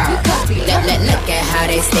 copy her. Look at how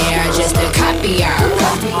they stare just to copy her.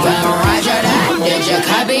 Well, Roger that, did you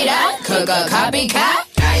copy that? Cook a copycat?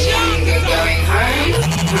 I am going home.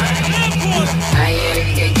 I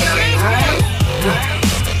am going home.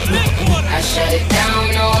 I shut it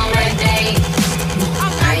down already.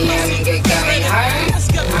 I am going home.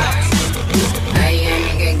 I am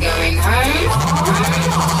going home.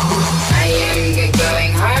 I am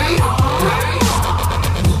going home.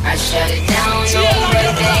 I shut it down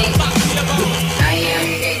already. I am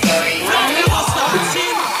going home.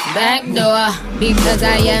 Back door. Because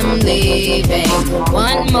I am leaving.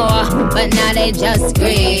 One more, but now they just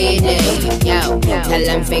greedy. Yo, tell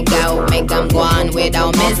them figure out, make them go on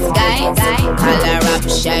without misguides. Color up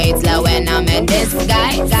shades low when I'm in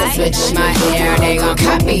disguise. Switch my hair, they gon'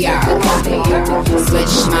 copy her.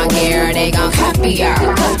 Switch my gear, they gon' copy her.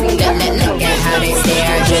 Look at how they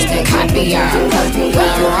stare just to copy her.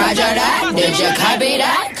 Well, Roger that, did you copy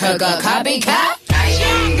that? Cook a copycat? I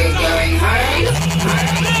am going home.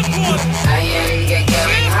 I am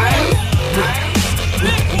going home.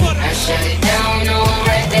 I shut it down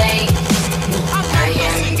already. I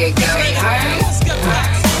am going home.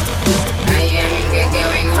 I am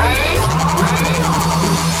going home.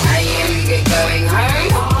 I am going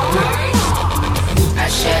home. I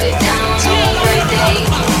shut it down already.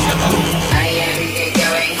 I am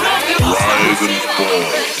going home. Rise and fall.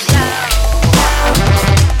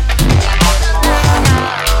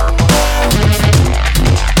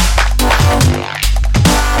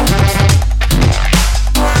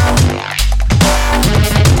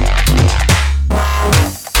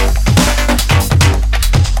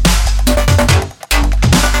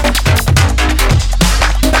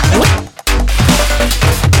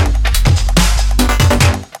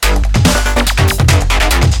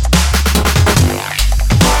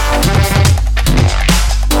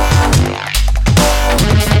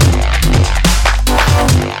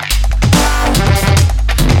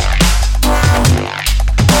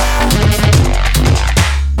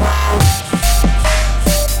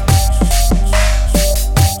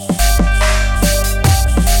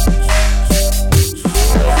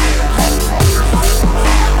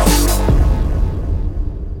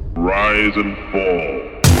 Rise and fall.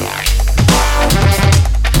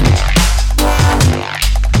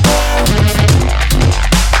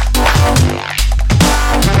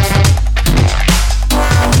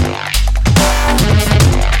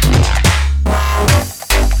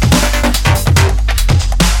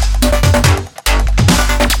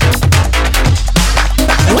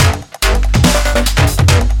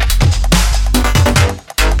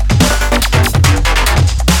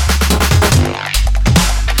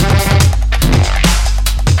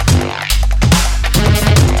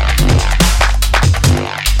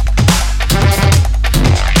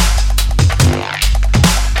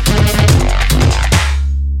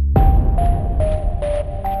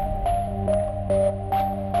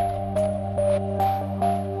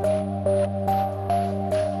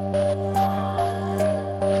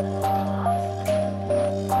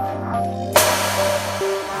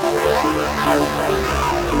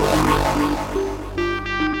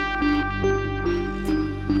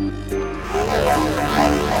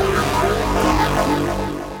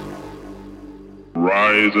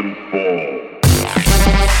 Rise and fall.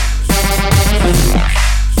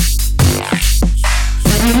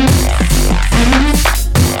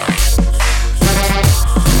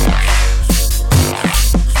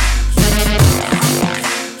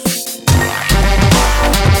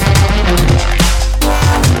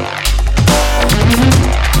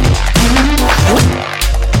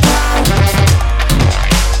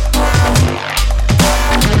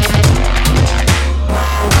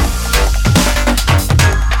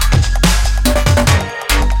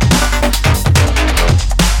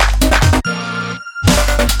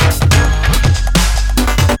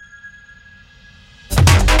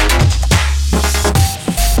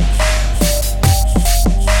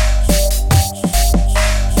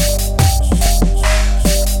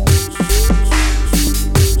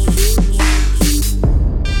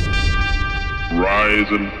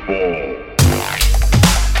 Rise and fall.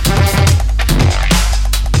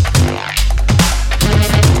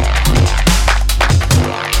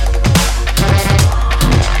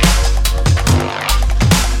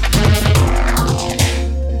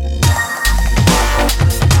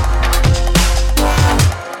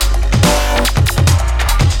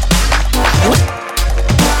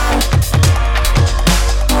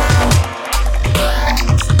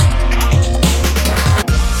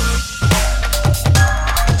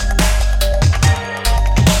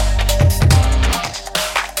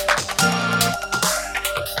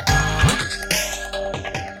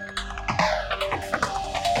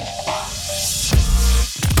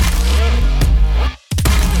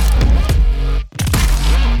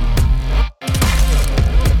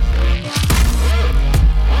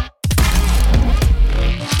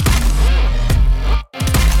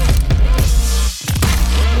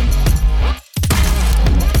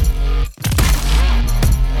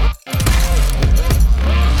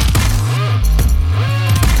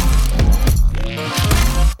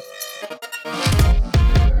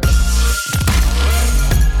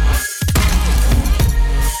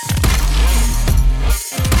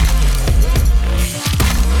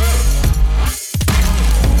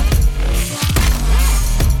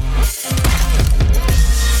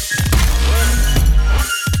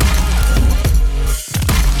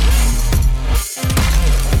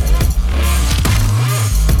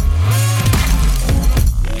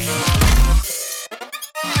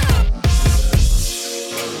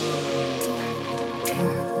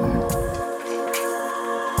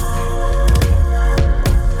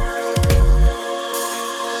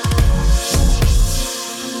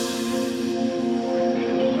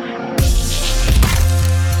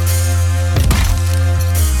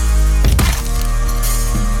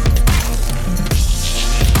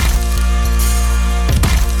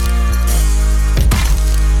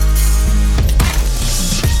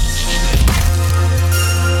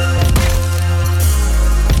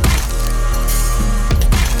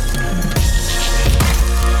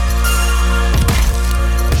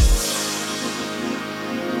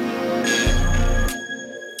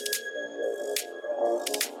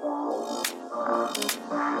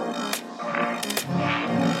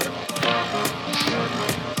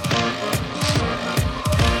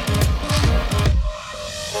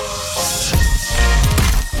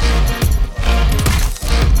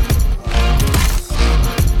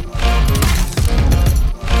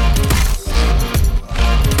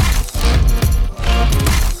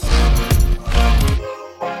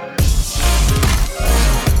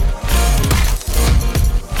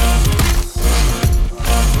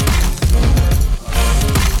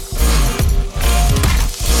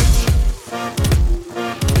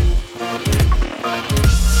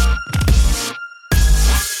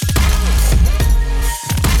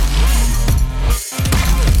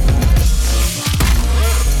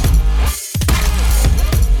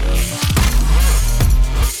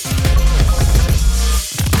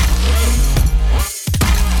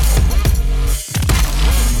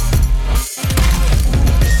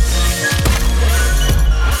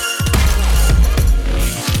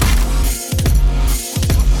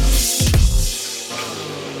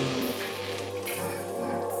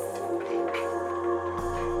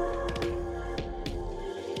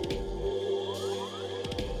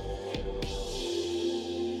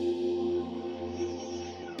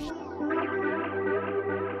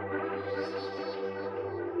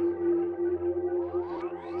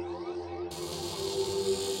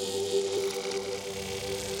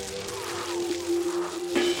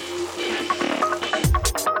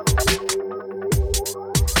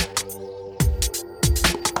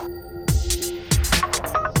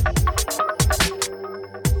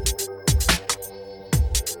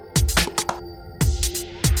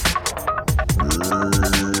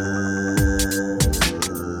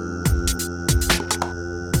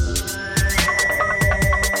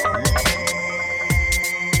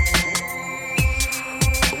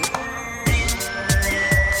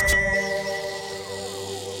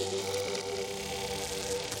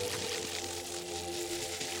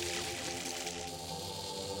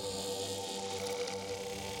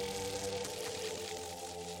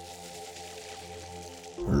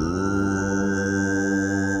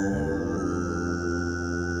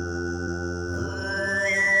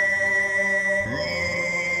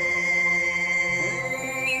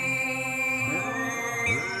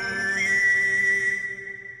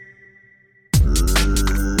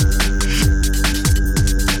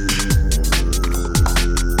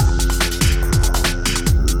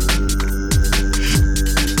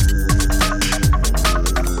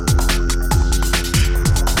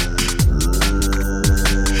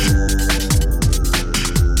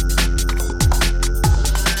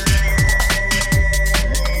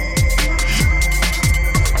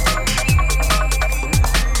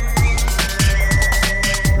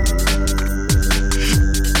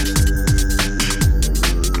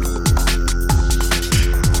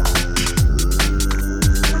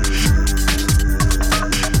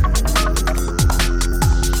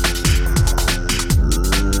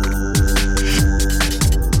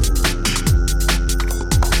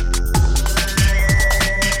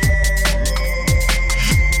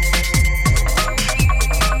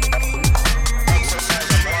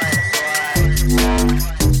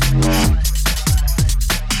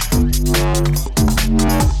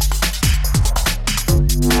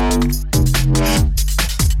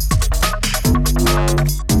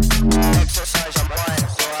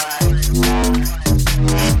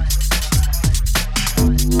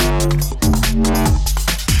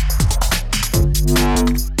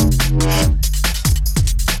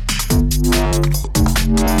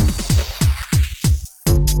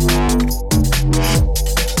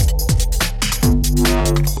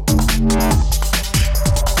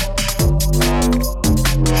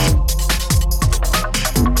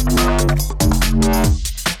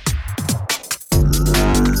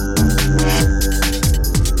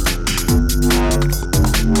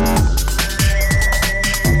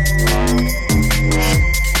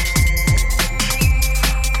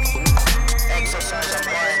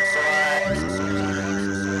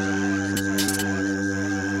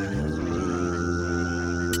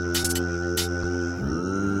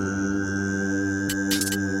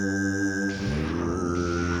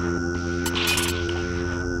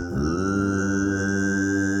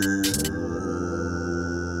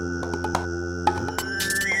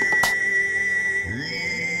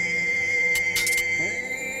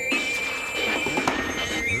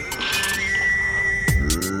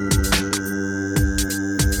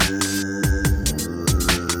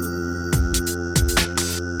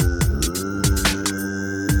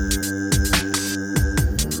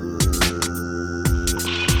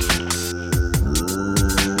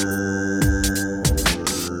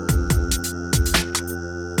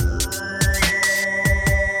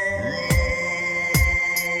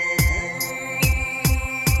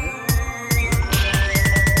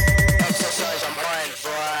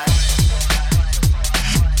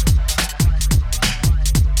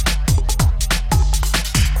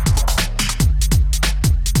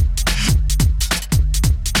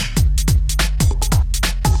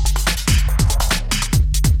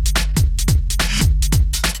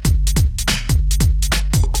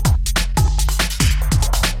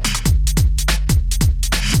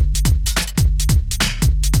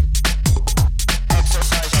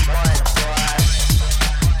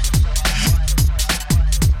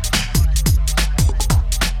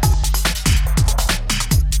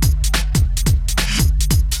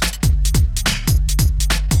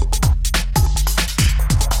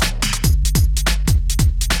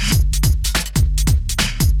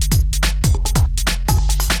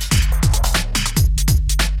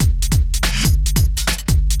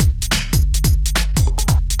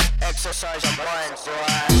 Exercise your minds,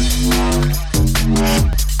 alright.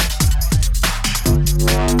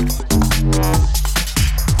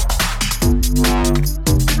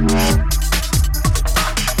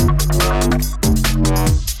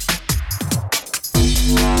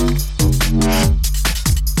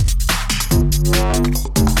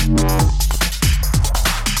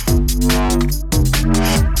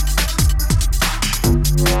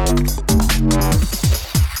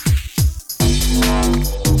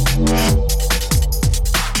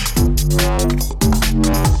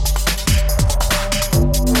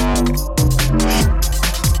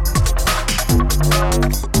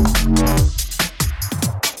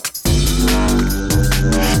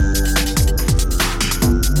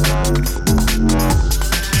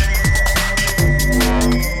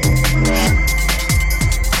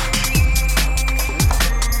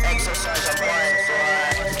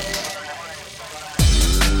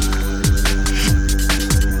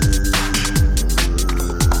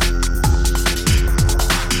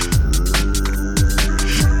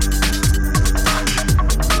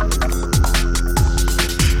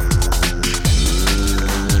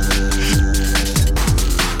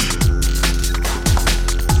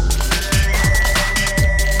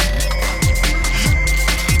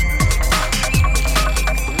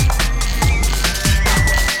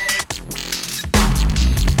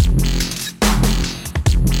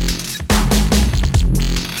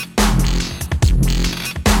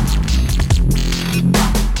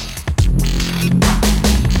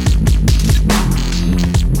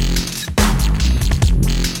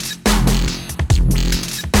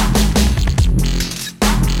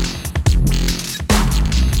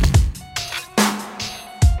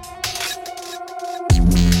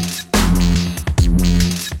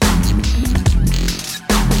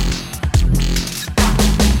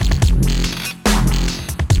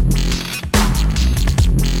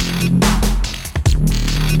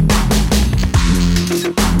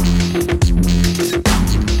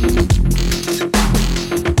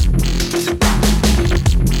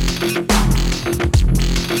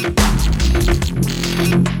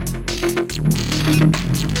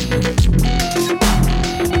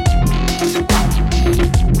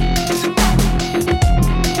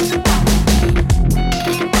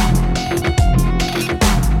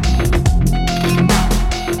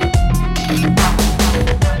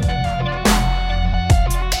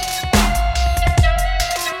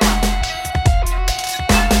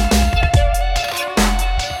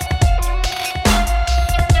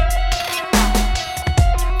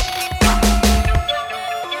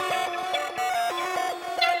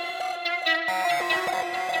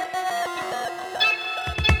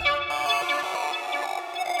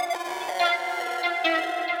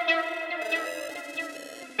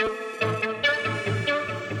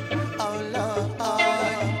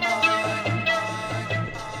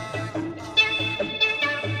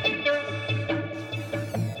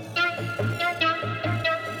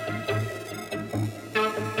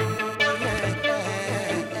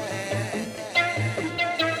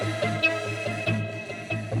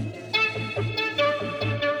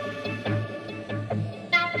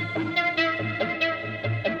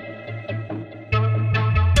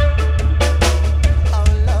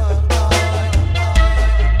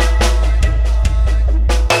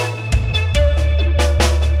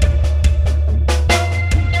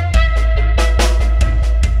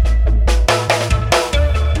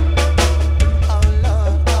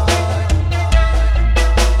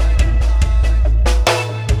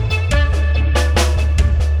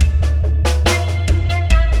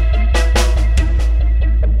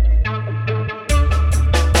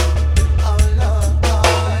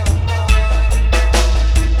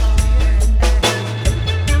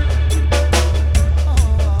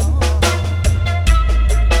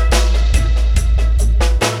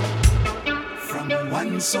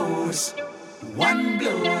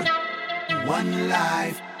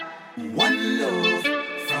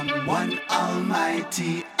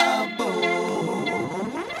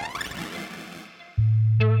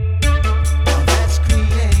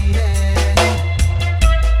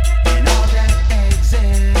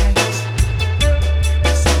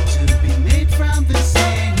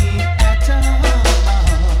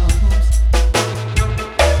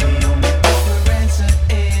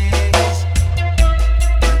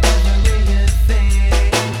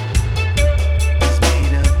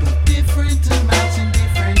 Different amounts and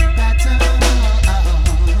different patterns.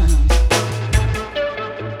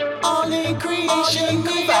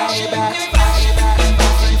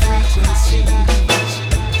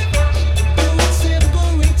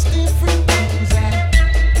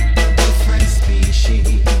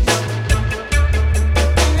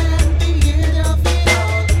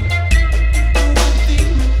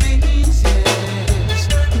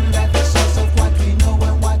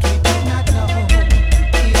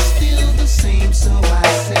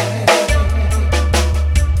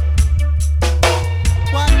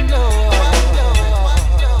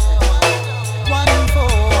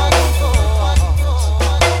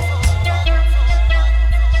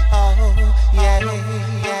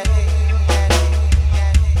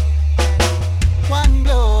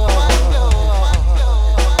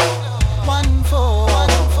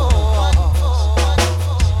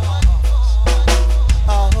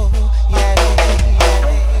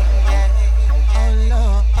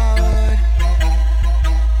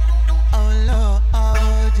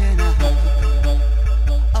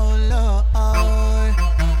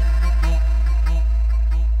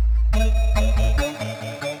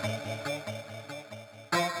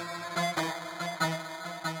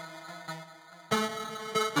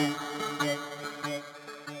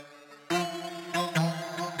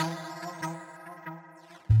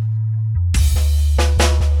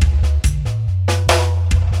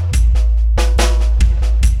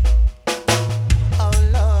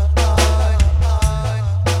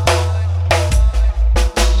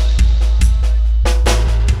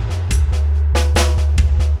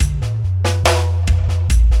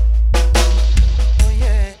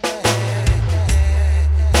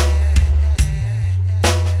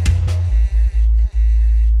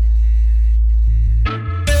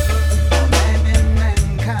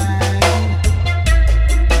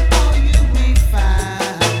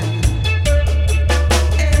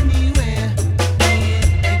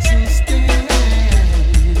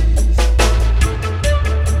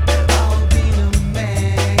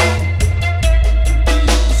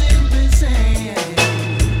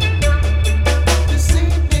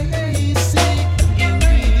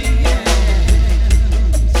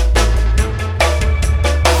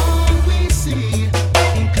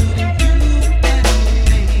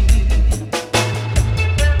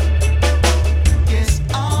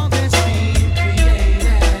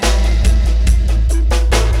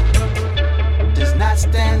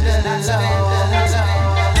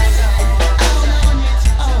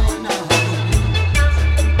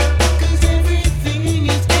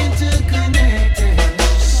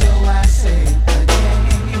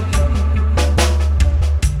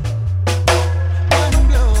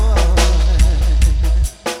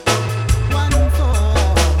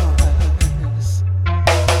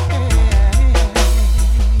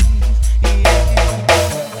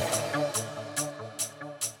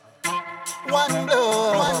 One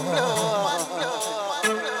blood, one blood, one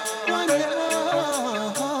blood, one love.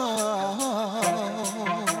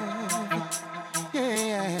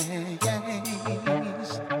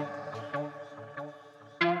 Yes.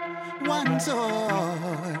 One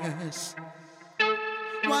source,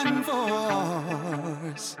 one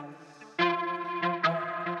voice.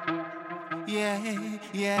 Yeah.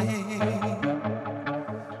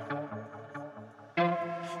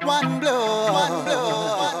 One blood, one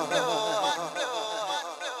blood, one blood.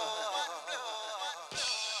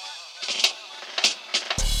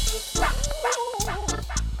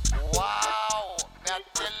 Wow, me a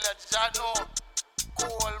tell you, Jano,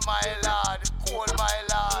 cool my lord,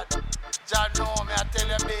 Jano, me a tell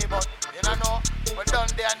you, baby, but you know, we done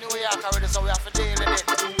there New York already, so we have to deal with it.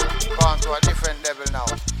 Gone to a different level now.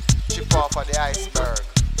 Chip off of the iceberg,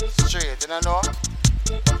 straight, you know.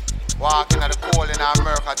 Walking at the cold in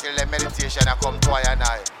America till the meditation I come to I and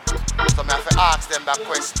I. So me have to ask them that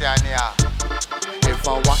question here. If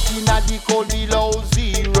I walk in at the cold below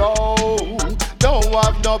zero, don't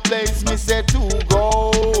have no place me say to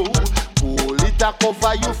go. Cool it a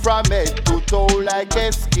cover you from head to toe like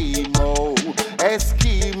Eskimo.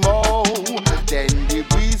 Then the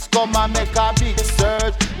breeze come and make a big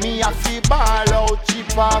surge. Me a fi ball out,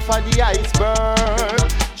 chip off of the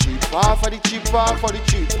iceberg. Chip off of the chip off of the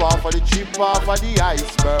chip off of the chip off of the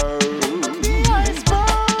iceberg.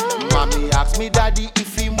 Mommy ask me daddy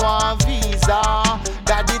if him want visa.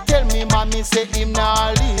 Daddy tell me mommy say him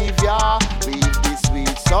nah leave ya. With the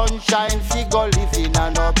sweet sunshine fi go living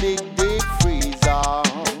in a big deep freezer.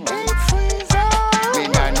 Me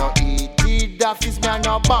nah no eat the office, me nah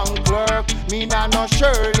no bank clerk. Me nah no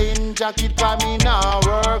Sherlin jacket for me nah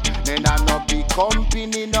work. Me nah no big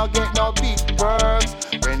company, no get no big perks.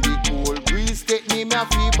 When the cold breeze take me a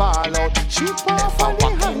fi ball out. If I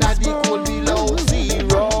walk in at the cold below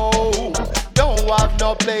zero, don't have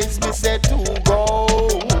no place me say to go.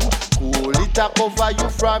 Cool it a cover you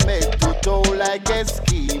from head to toe like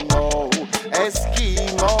Eskimo.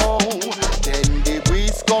 Then the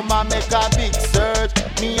breeze come and make a big surge.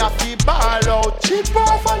 Me a fi ball out. Chip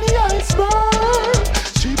off of the iceberg.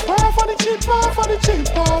 Chip off of the chip off of the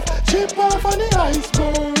chip off. Chip off of the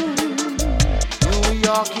iceberg. New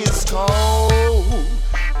York is cold.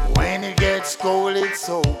 When it gets cold, it's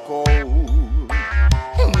so cold.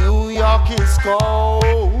 New York is cold.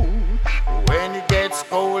 When it gets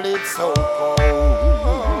cold, it's so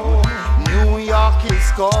cold. New York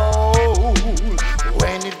is cold.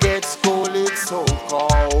 When it gets cold, it's so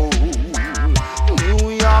cold. New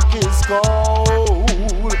York is cold.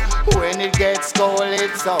 When it gets cold,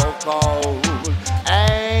 it's so cold.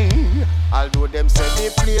 Hey, although them say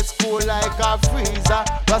the place cool like a freezer,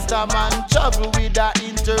 Rasta man travel with a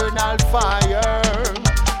internal fire.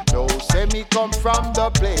 No say me come from the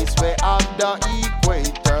place where I'm the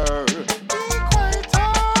equator.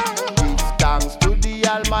 Give thanks to the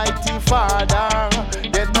Almighty Father.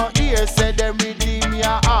 There's no ear say them redeem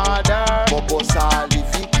your order. Bobo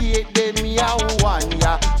salificate them ya one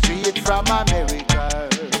ya straight from America.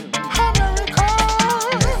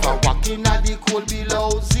 If I walk in at the cold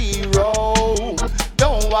below zero,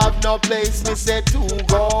 don't have no place me say to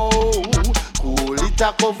go. Cool it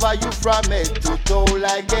a cover you from head to toe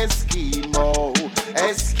like Eskimo.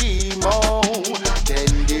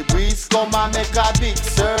 Then the breeze come and make a big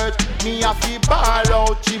surge. Me a fi ball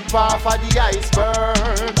out, chip off of the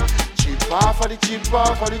iceberg. Chip off of the chip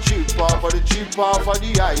off of the chip off of the chip off of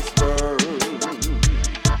the iceberg.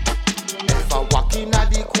 If I walk in at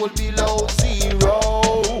the cold below zero,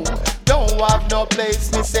 don't have no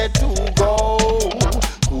place me say to go.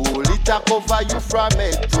 Cool it a cover you from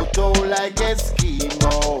head to toe like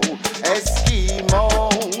Eskimo.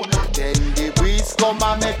 Then the breeze come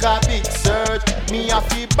and make a big surge. Me a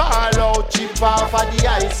fi ball out, chip off of the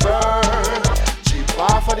iceberg. Chip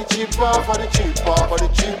off of the chip off of the chip off of the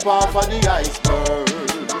chip off of the iceberg.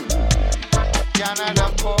 Canada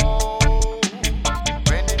cold.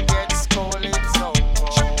 When it gets cold, it's so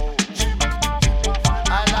cold.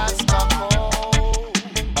 Alaska cold.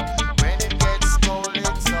 When it gets cold,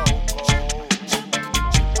 it's so cold.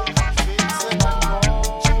 Switzerland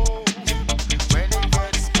cold. When it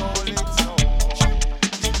gets cold, it's so cold.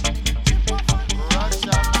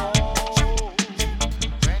 Russia cold.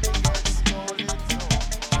 When it gets cold, it's so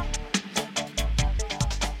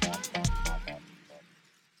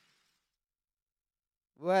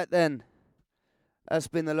Right then, that's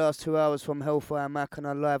been the last 2 hours from Hellfire Mac and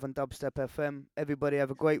I'm live on Dubstep FM. Everybody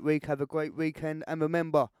have a great week, have a great weekend, and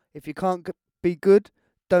remember, if you can't be good,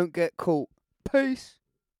 don't get caught. Peace.